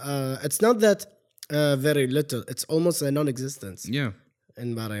 It's not that very little. It's almost a non-existence yeah.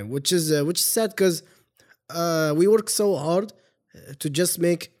 in Bahrain, which is sad because we work so hard to just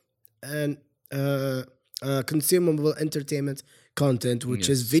make an consumable entertainment content, which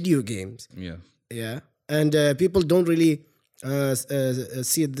is video games. Yeah. Yeah, and people don't really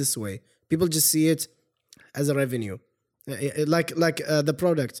see it this way. People just see it as a revenue, like the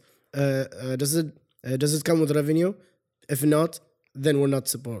product. Does it come with revenue? If not, then we're not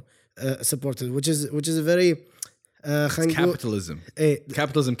supported. Which is a very Capitalism. إيه.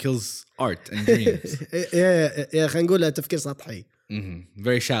 Capitalism kills art and dreams. yeah خلينا نقول تفكير سطحي.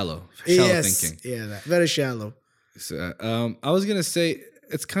 Very shallow Yes, thinking. yeah, very shallow. So, I was gonna say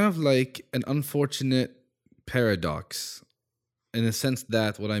it's kind of like an unfortunate paradox, in the sense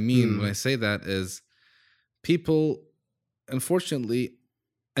that what I mean when I say that is people, unfortunately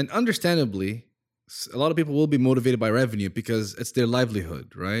and understandably, a lot of people will be motivated by revenue because it's their livelihood,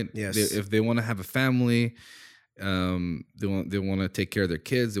 right? Yes. If they want to have a family, they want to take care of their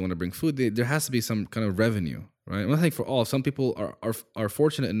kids, they want to bring food. There has to be some kind of revenue, right? And I think for all, some people are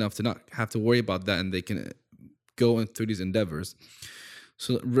fortunate enough to not have to worry about that, and they can go through these endeavors. So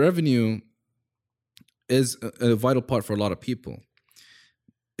revenue is a vital part for a lot of people.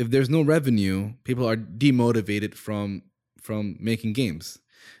 If there's no revenue, people are demotivated from making games.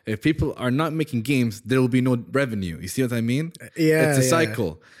 If people are not making games, there will be no revenue. You see what I mean? Yeah, It's a yeah.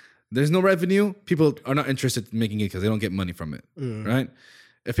 cycle. There's no revenue, people are not interested in making it because they don't get money from it, right?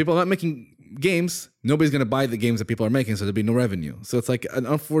 If people are not making games, nobody's going to buy the games that people are making, so there'll be no revenue. So it's like an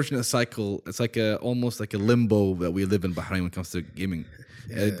unfortunate cycle. It's like almost like a limbo that we live in Bahrain when it comes to gaming,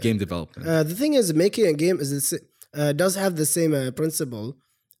 game development. The thing is, making a game does have the same principle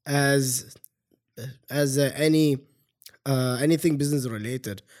as anything business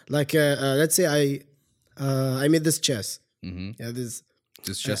related. Like let's say I made this chess. Yeah, this.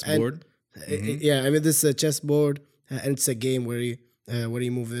 This chessboard. Yeah, I made this chessboard, and it's a game where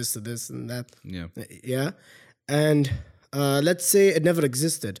you move this to this and that. Yeah. Yeah, and let's say it never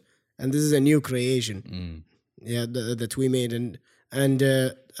existed, and this is a new creation. Yeah, that we made, and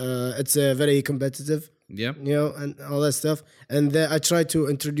it's very competitive. Yeah. You know, and all that stuff. And I tried to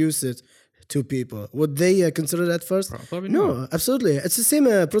introduce it to people. Would they consider that first? Probably no, not. absolutely. It's the same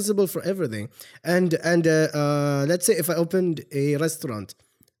principle for everything. And let's say if I opened a restaurant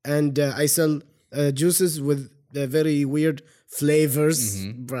and I sell juices with very weird flavors,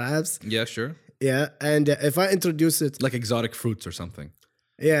 perhaps. Yeah, sure. Yeah, and if I introduce it, Like exotic fruits or something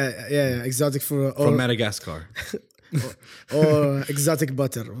yeah, exotic for from Madagascar. or exotic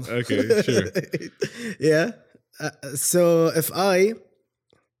butter. Okay, sure. Yeah. So if I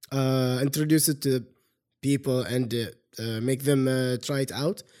introduce it to people and make them try it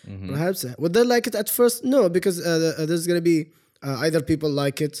out, perhaps would they like it at first? No, because there's gonna be either people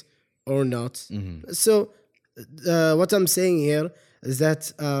like it or not. So what I'm saying here is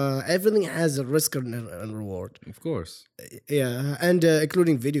that everything has a risk and reward. Of course. Yeah, and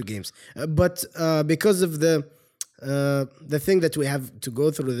including video games. But because of the thing that we have to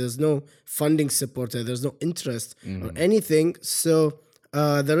go through, there's no funding support, there's no interest or anything. So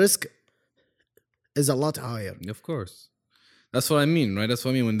the risk is a lot higher. Of course. That's what I mean, right? That's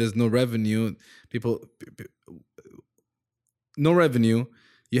what I mean. When there's no revenue, no revenue,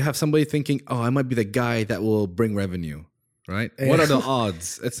 you have somebody thinking, "Oh, I might be the guy that will bring revenue." Right? What are the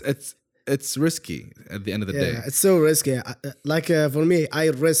odds? It's risky at the end of the day. It's so risky. Like for me, I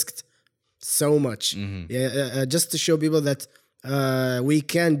risked so much. Just to show people that we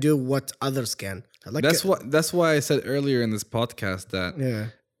can do what others can. Like That's why I said earlier in this podcast that yeah.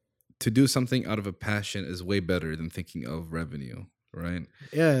 to do something out of a passion is way better than thinking of revenue, right?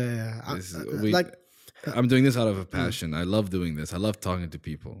 Yeah. I'm doing this out of a passion. I love doing this. I love talking to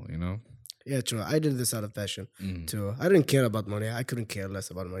people, you know? Yeah, true. I did this out of passion too. I didn't care about money. I couldn't care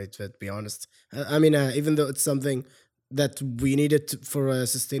less about money, to be honest. I mean, even though it's something that we needed for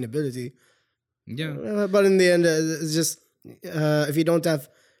sustainability. Yeah. But in the end, it's just if you don't have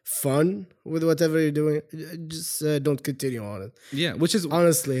fun with whatever you're doing, just don't continue on it. Yeah, which is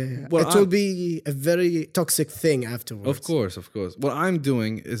honestly, it will be a very toxic thing afterwards. Of course. What I'm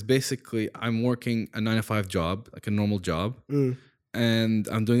doing is basically I'm working a 9-to-5 job, like a normal job, and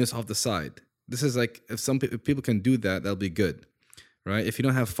I'm doing this off the side. This is like if people can do that, that'll be good, right? If you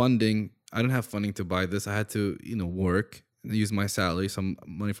don't have funding, I don't have funding to buy this. I had to, work, use my salary, some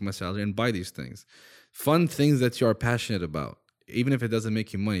money from my salary, and buy these things. Fun things that you are passionate about, even if it doesn't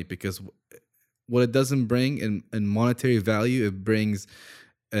make you money, because what it doesn't bring in monetary value, it brings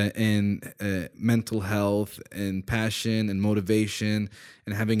in mental health and passion and motivation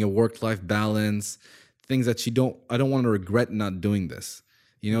and having a work-life balance, things that I don't want to regret not doing this.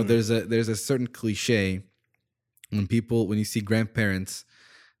 There's a certain cliche when you see grandparents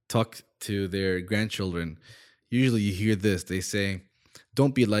talk to their grandchildren, usually you hear this, they say,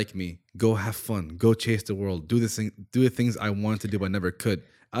 "Don't be like me. Go have fun. Go chase the world. Do the things I wanted to do but never could."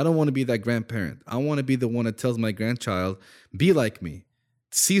 I don't want to be that grandparent. I want to be the one that tells my grandchild, "Be like me.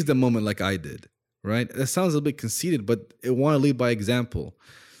 Seize the moment like I did." Right? That sounds a little bit conceited, but I want to lead by example.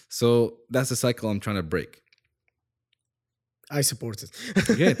 So that's the cycle I'm trying to break. I support it.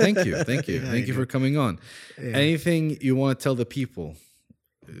 Yeah, thank you. Thank you for coming on. Yeah. Anything you want to tell the people?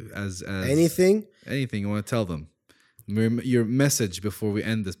 As anything you want to tell them? Your message before we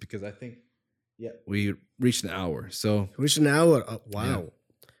end this, because I think we reached an hour. So reached an hour. Oh, wow.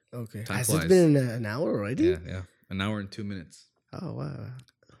 Yeah. Okay. Has it been an hour already? Yeah. An hour and 2 minutes. Oh wow.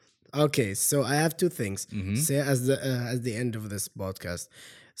 Okay, so I have two things to say as the end of this podcast.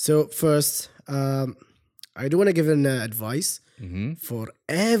 So first, I do want to give an advice for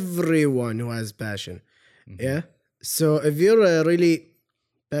everyone who has passion. Yeah. So if you're really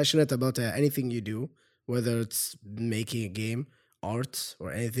passionate about anything you do, whether it's making a game, art,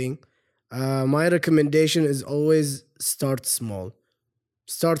 or anything, my recommendation is always start small.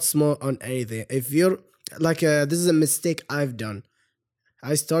 Start small on anything. If you're like, this is a mistake I've done.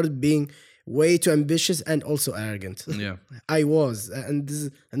 I started being way too ambitious and also arrogant. Yeah, I was, and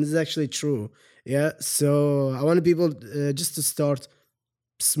this is actually true. Yeah, so I want people just to start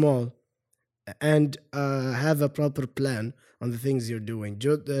small and have a proper plan on the things you're doing.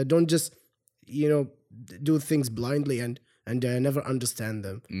 Don't just do things blindly and never understand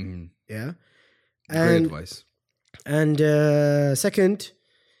them. Yeah, great advice. And second,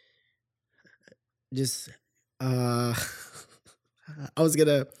 just I was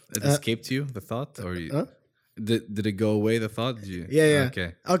gonna. It escaped you, the thought, or did it go away? The thought? Did you? Yeah.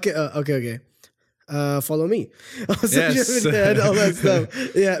 Okay. Follow me. Yes. And all that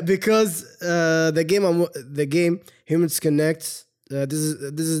stuff. Yeah, because the game Humans Connect. This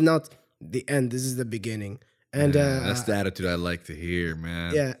is not the end. This is the beginning. And that's the attitude I like to hear,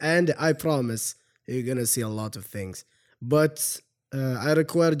 man. Yeah, and I promise you're gonna see a lot of things, but I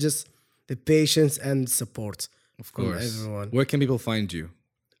require just the patience and support. Of course. From everyone. Where can people find you?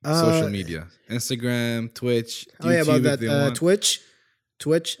 Social media, Instagram, Twitch, YouTube. About that.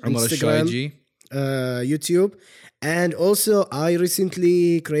 Twitch, I'm Instagram. YouTube, and also I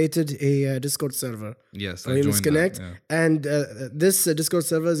recently created a Discord server Yes, for I Humans joined Connect, that. Yeah. and this Discord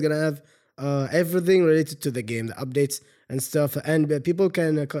server is gonna have everything related to the game, the updates and stuff, and people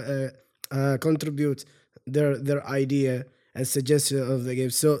can contribute their idea and suggestion of the game.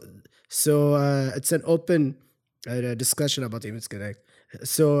 So it's an open discussion about Humans Connect.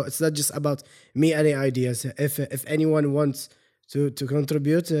 So it's not just about me adding ideas. If anyone wants to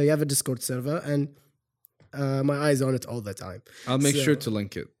contribute, you have a Discord server, and my eyes on it all the time. I'll make sure So- to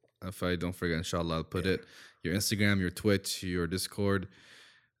link it if I don't forget. Inshallah, I'll put it your Instagram, your Twitch, your Discord.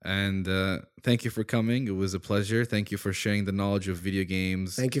 And thank you for coming. It was a pleasure. Thank you for sharing the knowledge of video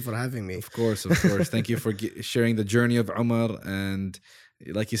games. Thank you for having me. Of course, of course. Thank you for sharing the journey of Umar. And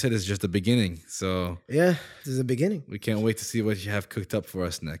like you said, it's just the beginning. So Yeah, this is the beginning. we can't wait to see what you have cooked up for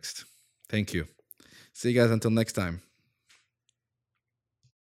us next. Thank you. See you guys until next time.